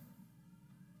envelop them.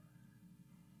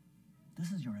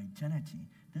 This is your identity.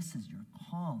 This is your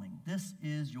calling. This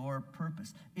is your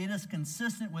purpose. It is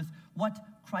consistent with what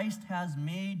Christ has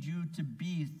made you to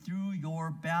be through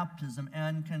your baptism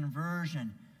and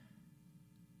conversion.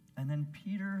 And then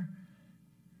Peter,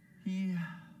 he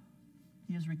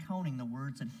is recounting the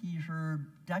words that he heard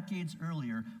decades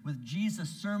earlier with Jesus'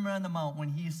 Sermon on the Mount, when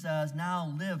he says, "Now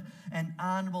live an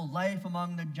honorable life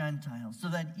among the Gentiles, so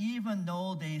that even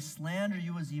though they slander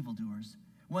you as evildoers,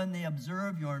 when they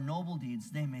observe your noble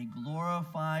deeds, they may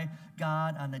glorify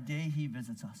God on the day he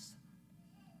visits us."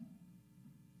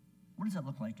 What does that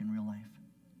look like in real life?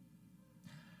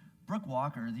 Brooke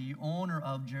Walker, the owner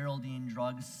of Geraldine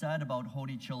Drugs, said about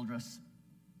Hody Childress,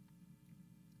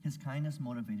 "His kindness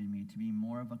motivated me to be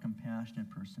more of a compassionate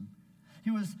person.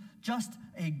 He was just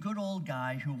a good old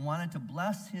guy who wanted to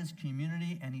bless his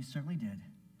community, and he certainly did.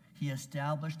 He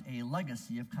established a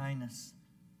legacy of kindness."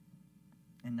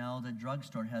 And now the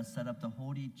drugstore has set up the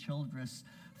Hody Childress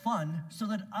Fund so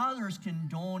that others can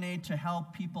donate to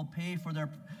help people pay for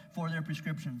their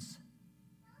prescriptions.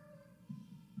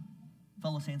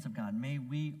 Fellow saints of God, may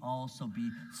we also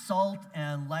be salt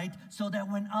and light, so that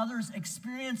when others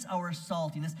experience our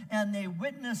saltiness and they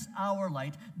witness our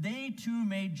light, they too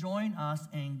may join us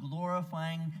in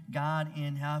glorifying God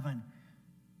in heaven.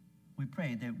 We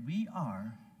pray that we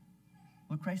are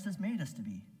what Christ has made us to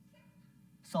be,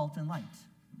 salt and light.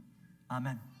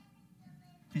 Amen.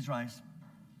 Please rise.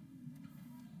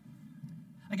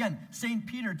 Again, St.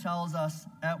 Peter tells us,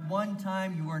 "At one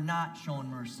time you were not shown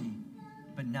mercy,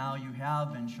 but now you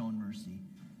have been shown mercy."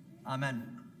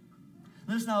 Amen.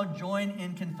 Let us now join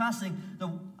in confessing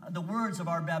the words of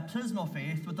our baptismal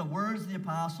faith with the words of the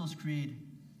Apostles' Creed.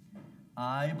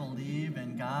 "I believe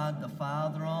in God the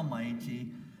Father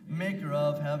Almighty, maker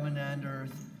of heaven and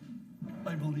earth.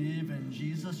 I believe in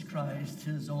Jesus Christ,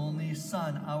 his only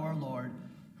Son, our Lord,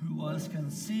 who was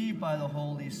conceived by the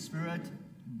Holy Spirit,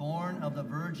 born of the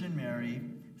Virgin Mary,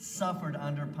 suffered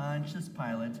under Pontius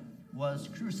Pilate, was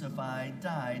crucified,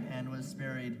 died, and was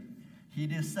buried. He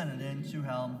descended into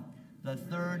hell. The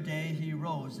third day he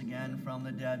rose again from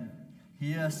the dead.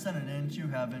 He ascended into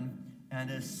heaven and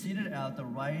is seated at the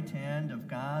right hand of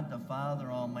God the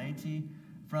Father Almighty.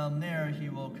 From there he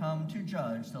will come to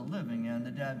judge the living and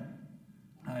the dead.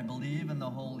 I believe in the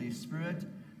Holy Spirit,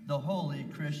 the holy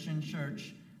Christian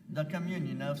church, the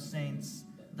communion of saints,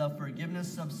 the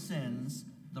forgiveness of sins,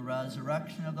 the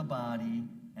resurrection of the body,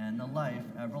 and the life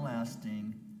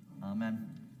everlasting. Amen."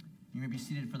 You may be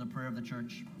seated for the prayer of the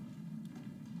church.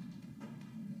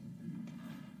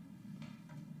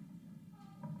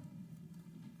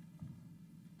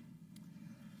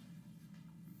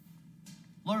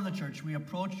 Lord of the church, we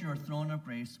approach your throne of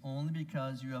grace only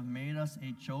because you have made us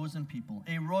a chosen people,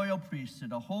 a royal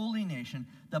priesthood, a holy nation,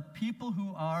 the people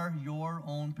who are your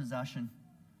own possession.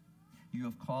 You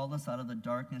have called us out of the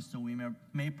darkness so we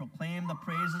may proclaim the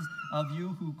praises of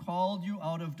you who called you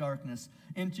out of darkness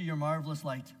into your marvelous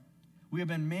light. We have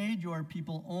been made your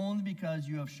people only because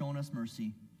you have shown us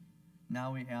mercy.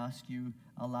 Now we ask you,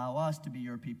 allow us to be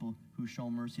your people who show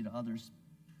mercy to others.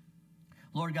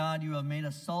 Lord God, you have made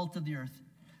us salt of the earth.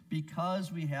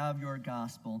 Because we have your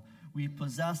gospel, we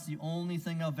possess the only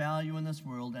thing of value in this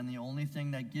world and the only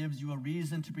thing that gives you a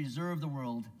reason to preserve the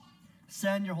world.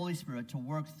 Send your Holy Spirit to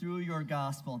work through your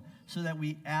gospel so that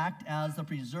we act as the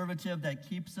preservative that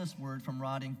keeps this word from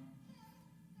rotting.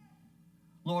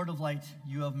 Lord of light,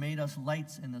 you have made us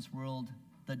lights in this world.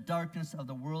 The darkness of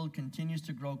the world continues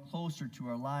to grow closer to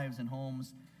our lives and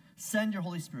homes. Send your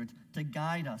Holy Spirit to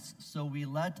guide us so we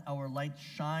let our light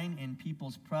shine in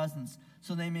people's presence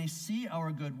so they may see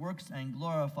our good works and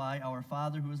glorify our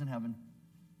Father who is in heaven.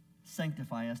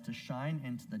 Sanctify us to shine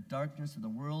into the darkness of the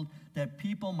world that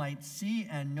people might see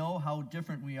and know how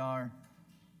different we are.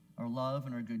 Our love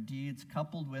and our good deeds,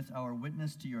 coupled with our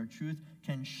witness to your truth,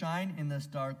 can shine in this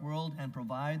dark world and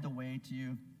provide the way to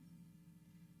you.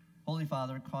 Holy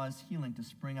Father, cause healing to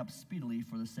spring up speedily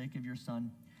for the sake of your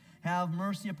Son. Have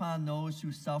mercy upon those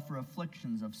who suffer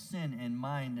afflictions of sin in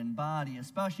mind and body.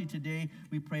 Especially today,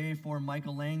 we pray for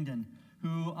Michael Langdon,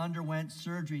 who underwent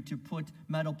surgery to put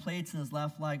metal plates in his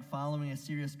left leg following a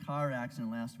serious car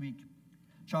accident last week.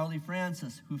 Charlie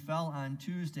Francis, who fell on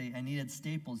Tuesday and needed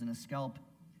staples in his scalp.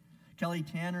 Kelly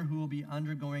Tanner, who will be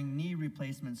undergoing knee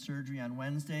replacement surgery on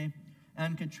Wednesday.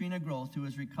 And Katrina Groth, who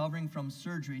is recovering from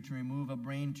surgery to remove a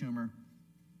brain tumor.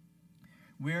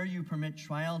 Where you permit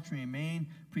trial to remain,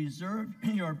 preserve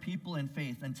your people in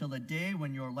faith until the day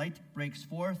when your light breaks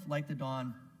forth like the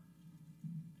dawn.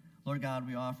 Lord God,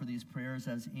 we offer these prayers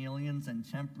as aliens and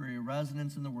temporary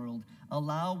residents in the world.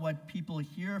 Allow what people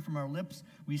hear from our lips,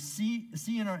 we see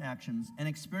in our actions, and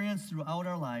experience throughout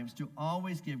our lives to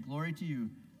always give glory to you.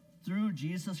 Through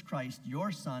Jesus Christ,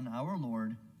 your Son, our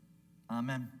Lord.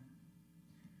 Amen.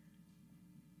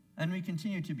 And we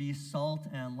continue to be salt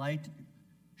and light,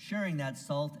 sharing that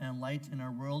salt and light in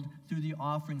our world through the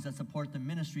offerings that support the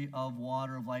ministry of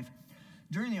Water of Life.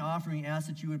 During the offering, we ask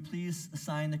that you would please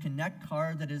sign the Connect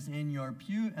card that is in your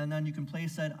pew, and then you can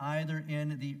place that either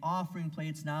in the offering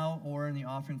plates now or in the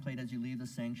offering plate as you leave the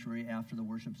sanctuary after the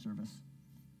worship service.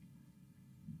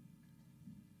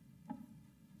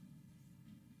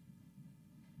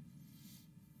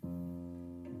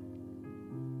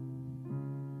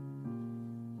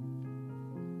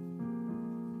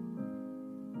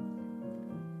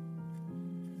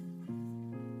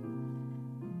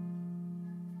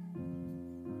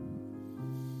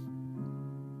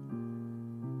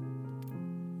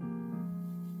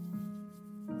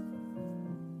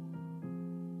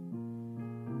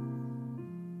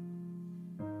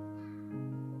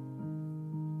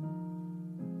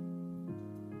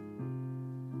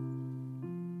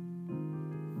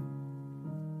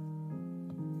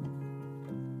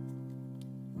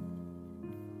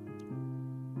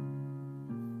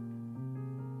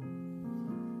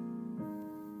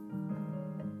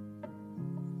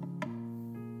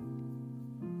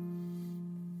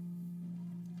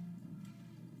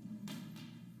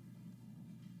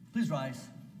 Please rise.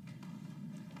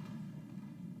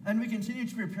 And we continue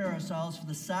to prepare ourselves for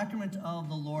the sacrament of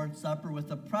the Lord's Supper with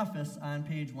the preface on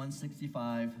page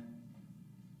 165.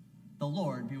 The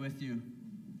Lord be with you.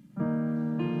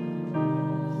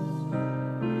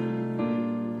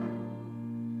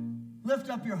 Lift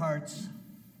up your hearts.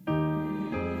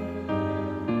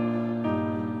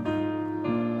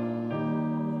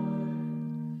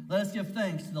 Let us give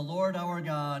thanks to the Lord our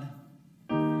God.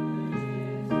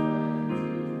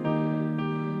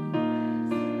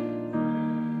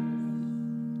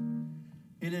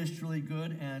 It is truly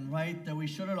good and right that we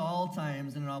should at all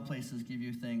times and in all places give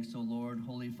you thanks, O Lord,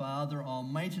 Holy Father,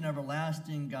 almighty and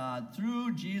everlasting God,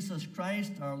 through Jesus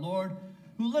Christ our Lord,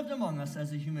 who lived among us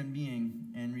as a human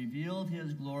being and revealed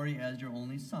his glory as your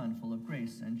only Son, full of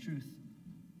grace and truth.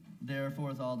 Therefore,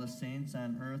 with all the saints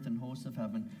on earth and hosts of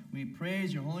heaven, we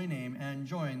praise your holy name and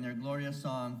join their glorious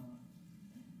song.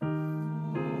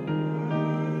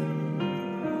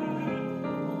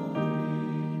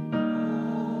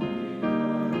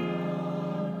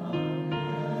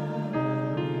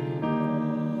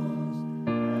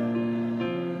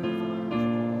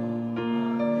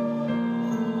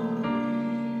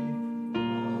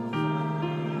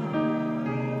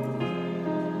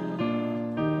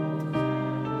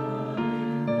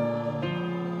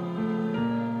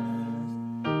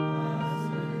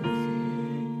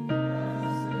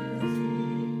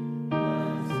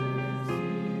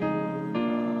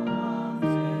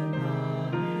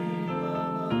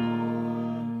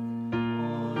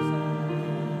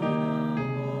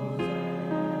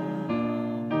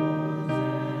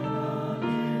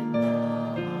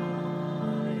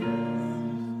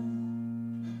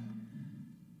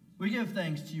 We give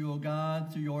thanks to you, O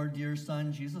God, through your dear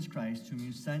Son, Jesus Christ, whom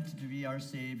you sent to be our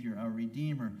Savior, our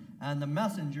Redeemer, and the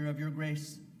messenger of your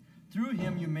grace. Through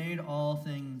him you made all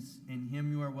things. In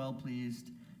him you are well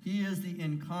pleased. He is the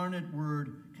incarnate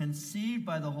Word, conceived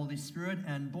by the Holy Spirit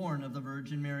and born of the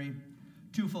Virgin Mary.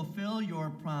 To fulfill your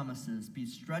promises, be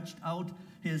stretched out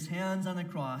his hands on the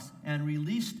cross and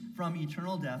released from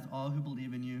eternal death all who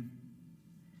believe in you.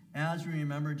 As we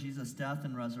remember Jesus' death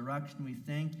and resurrection, we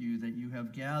thank you that you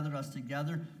have gathered us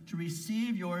together to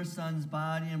receive your Son's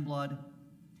body and blood.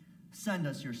 Send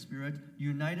us your Spirit,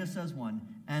 unite us as one,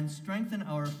 and strengthen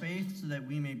our faith so that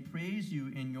we may praise you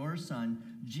in your Son,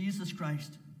 Jesus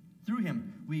Christ. Through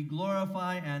him, we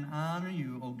glorify and honor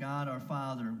you, O God our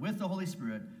Father, with the Holy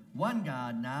Spirit, one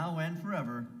God, now and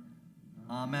forever.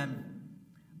 Amen.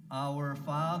 Our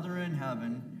Father in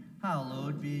heaven,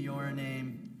 hallowed be your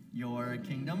name. Your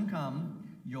kingdom come,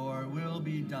 your will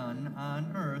be done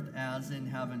on earth as in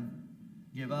heaven.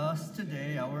 Give us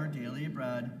today our daily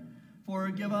bread.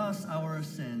 Forgive us our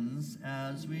sins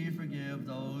as we forgive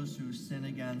those who sin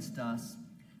against us.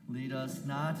 Lead us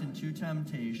not into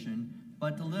temptation,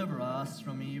 but deliver us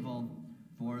from evil.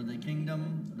 For the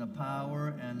kingdom, the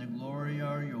power, and the glory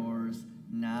are yours,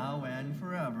 now and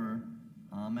forever.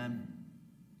 Amen.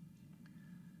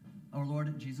 Our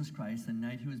Lord Jesus Christ, the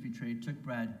night he was betrayed, took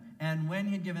bread, and when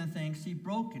he had given thanks, he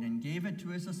broke it and gave it to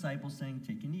his disciples, saying,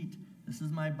 "Take and eat. This is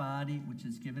my body, which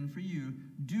is given for you.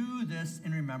 Do this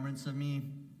in remembrance of me."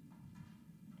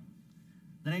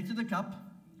 Then he took the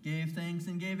cup, gave thanks,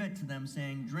 and gave it to them,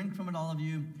 saying, "Drink from it, all of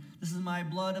you. This is my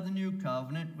blood of the new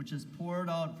covenant, which is poured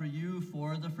out for you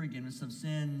for the forgiveness of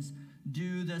sins.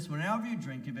 Do this whenever you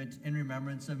drink of it in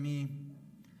remembrance of me."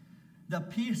 The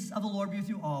peace of the Lord be with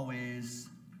you always.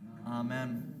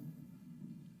 Amen.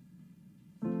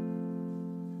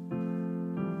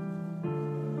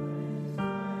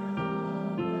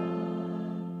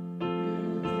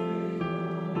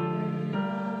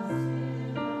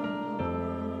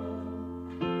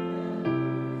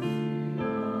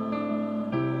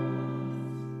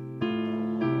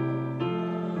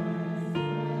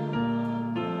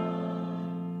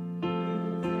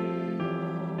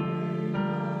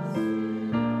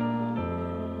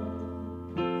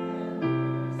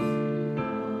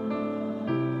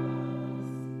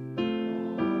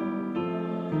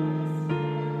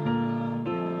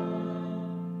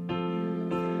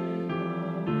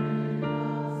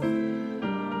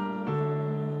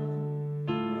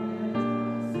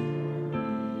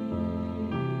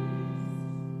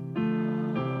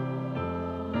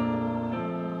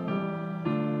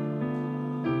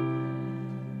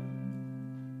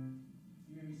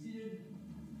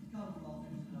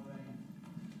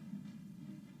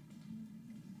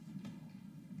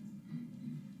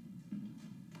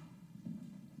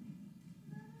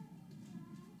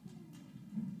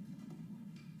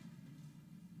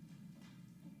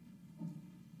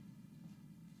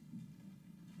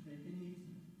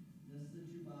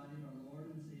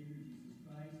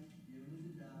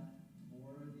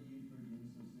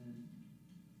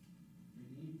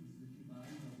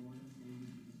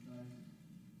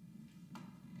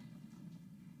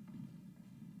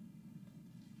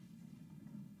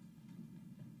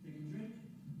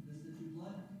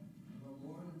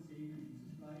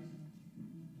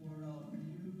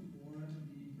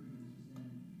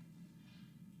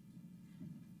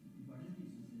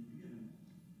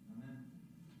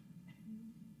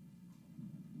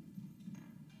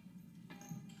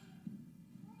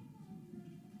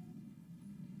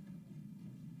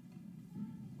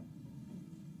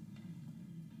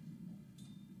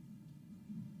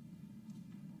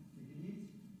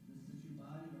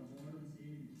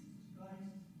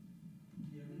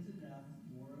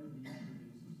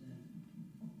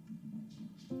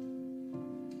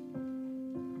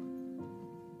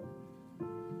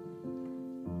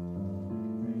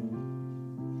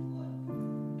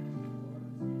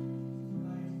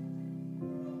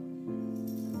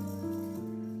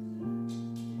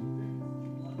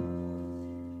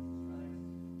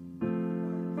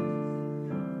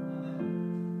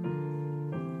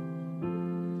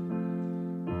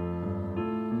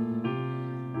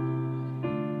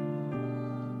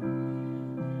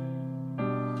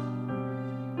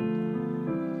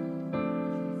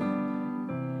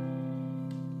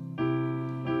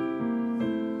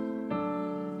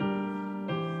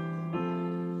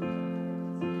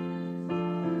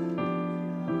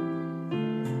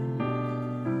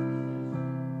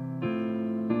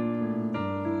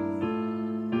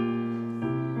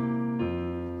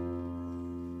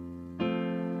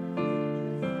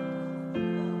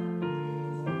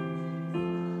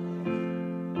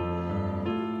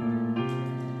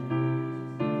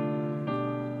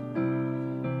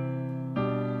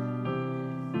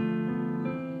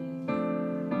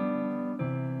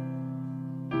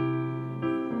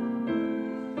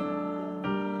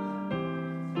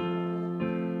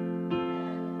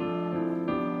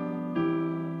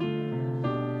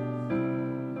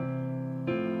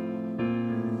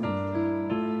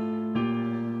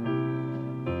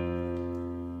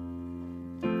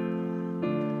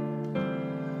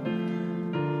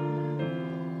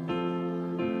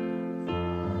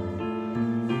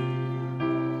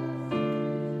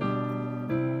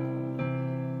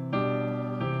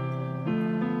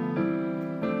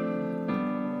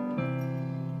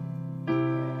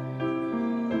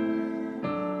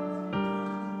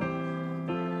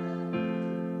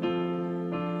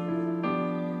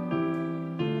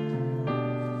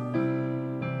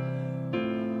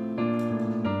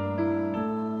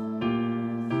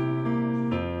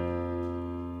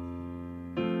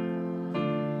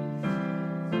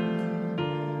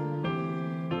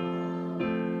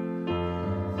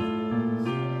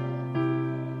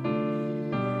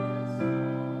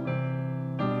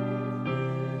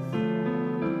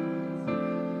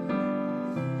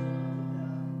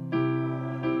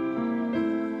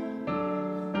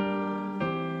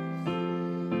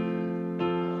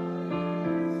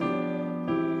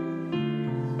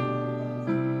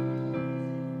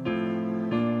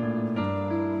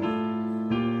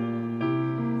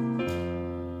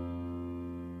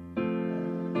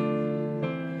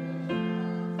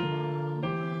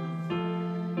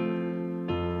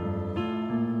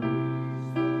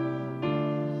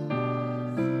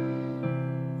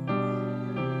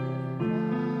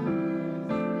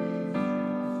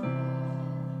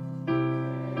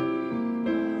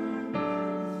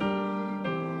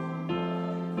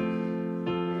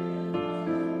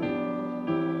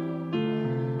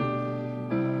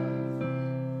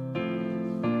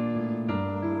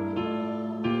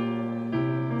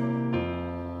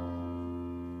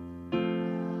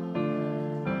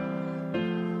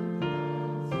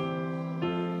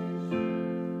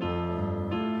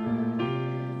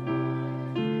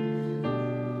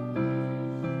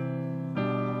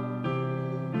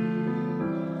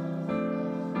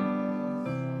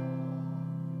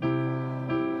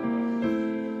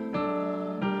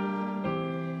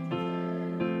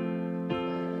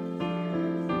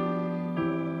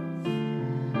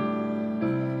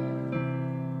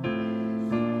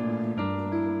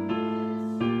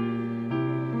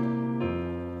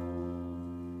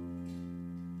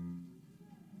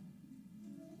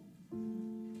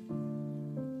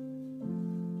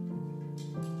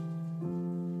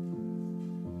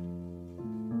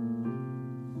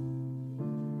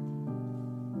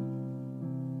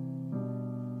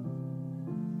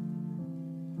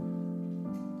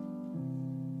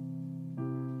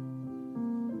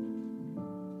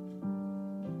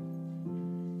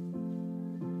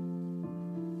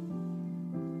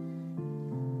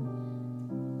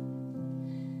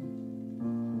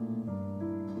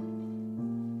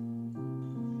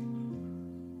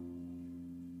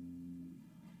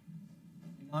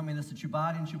 May this the true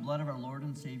body and true blood of our Lord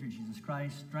and Savior Jesus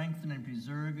Christ strengthen and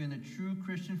preserve you in the true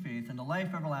Christian faith and the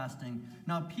life everlasting.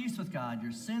 Now peace with God.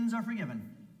 Your sins are forgiven.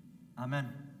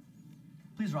 Amen.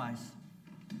 Please rise.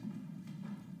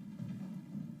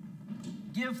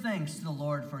 Give thanks to the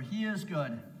Lord, for he is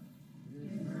good.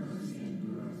 His mercy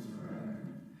endures forever.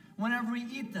 Whenever we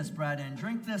eat this bread and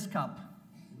drink this cup,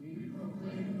 We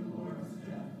proclaim the Lord's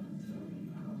death until he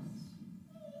comes.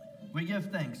 we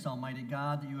give thanks, Almighty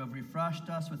God, that you have refreshed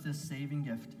us with this saving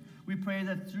gift. We pray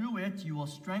that through it you will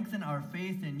strengthen our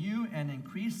faith in you and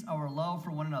increase our love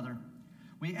for one another.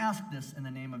 We ask this in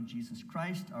the name of Jesus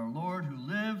Christ, our Lord, who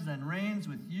lives and reigns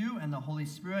with you and the Holy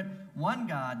Spirit, one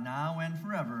God, now and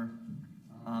forever.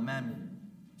 Amen.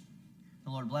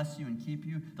 The Lord bless you and keep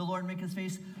you. The Lord make his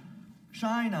face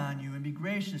shine on you and be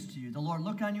gracious to you. The Lord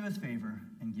look on you with favor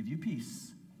and give you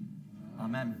peace.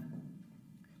 Amen.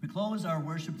 We close our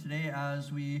worship today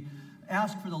as we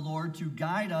ask for the Lord to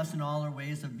guide us in all our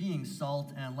ways of being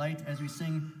salt and light as we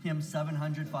sing hymn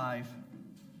 705.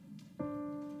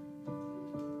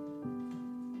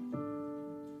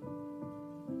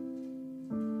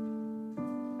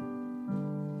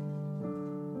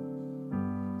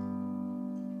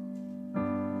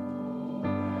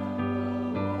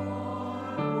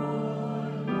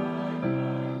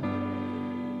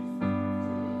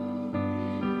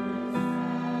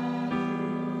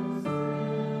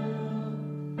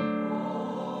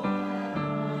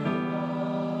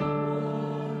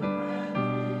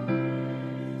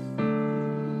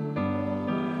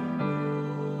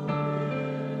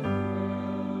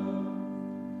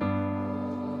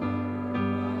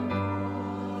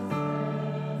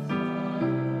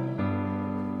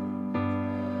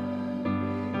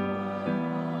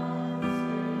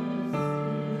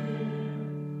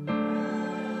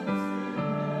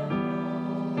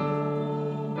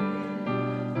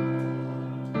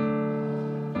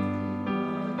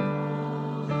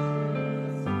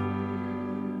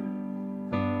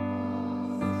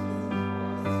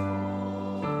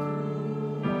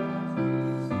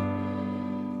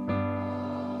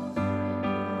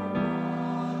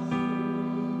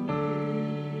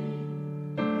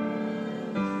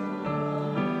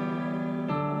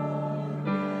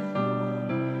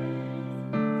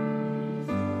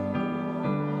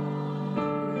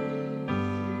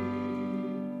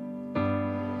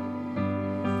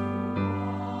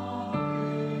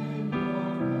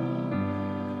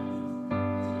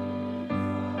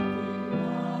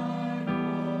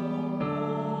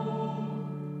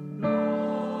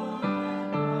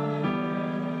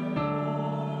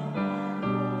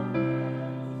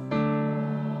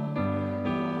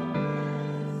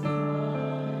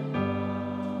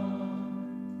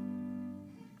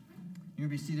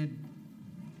 Be seated.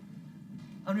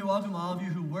 And we welcome all of you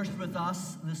who worshiped with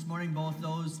us this morning, both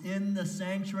those in the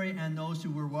sanctuary and those who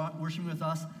were worshiping with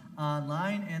us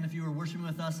online. And if you were worshiping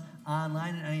with us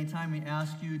online at any time, we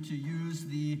ask you to use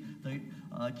the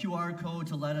QR code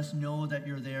to let us know that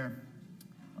you're there.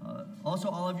 Also,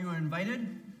 all of you are invited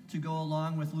to go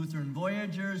along with Lutheran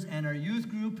Voyagers and our youth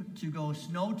group to go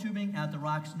snow tubing at the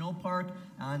Rock Snow Park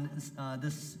on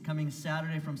this coming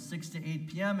Saturday from 6 to 8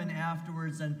 p.m. And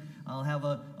afterwards, then I'll have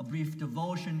a brief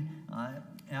devotion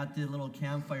at the little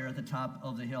campfire at the top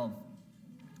of the hill.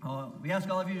 We ask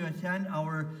all of you to attend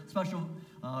our special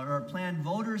our planned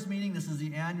voters meeting. This is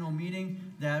the annual meeting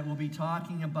that will be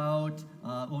talking about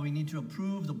we need to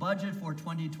approve the budget for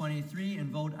 2023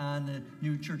 and vote on the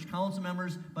new church council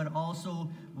members, but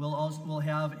we'll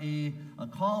have a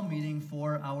call meeting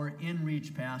for our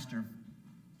in-reach pastor.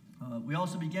 We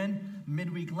also begin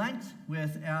midweek Lent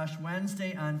with Ash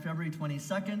Wednesday on February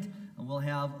 22nd. We'll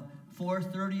have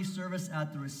 4:30 service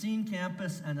at the Racine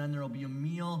campus, and then there will be a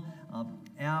meal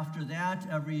after that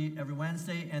every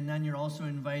Wednesday, and then you're also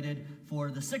invited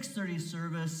for the 6:30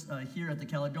 service here at the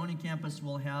Caledonia campus.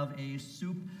 We'll have a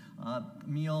soup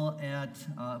meal at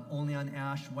only on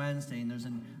Ash Wednesday, and there's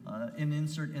an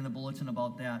insert in the bulletin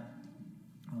about that.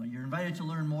 You're invited to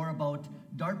learn more about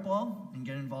dartball and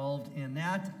get involved in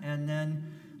that. And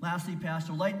then lastly,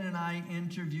 Pastor Leighton and I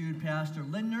interviewed Pastor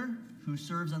Lindner, who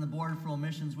serves on the board for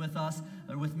missions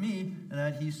with me,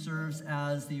 that he serves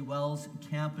as the Wells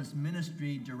Campus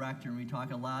Ministry Director. And we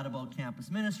talk a lot about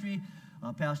campus ministry.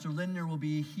 Pastor Lindner will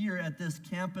be here at this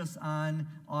campus on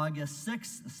August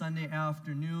 6th, Sunday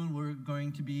afternoon. We're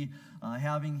going to be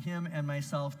having him and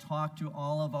myself talk to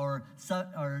all of our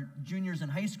juniors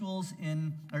and high schools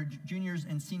juniors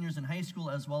and seniors in high school,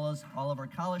 as well as all of our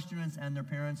college students and their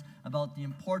parents, about the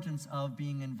importance of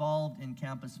being involved in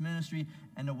campus ministry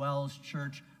and the Wells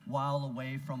Church while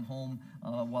away from home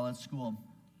while at school.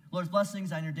 Lord's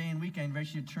blessings on your day and week. I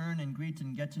invite you to turn and greet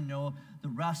and get to know the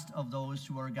rest of those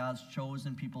who are God's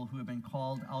chosen people who have been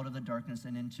called out of the darkness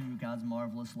and into God's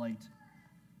marvelous light.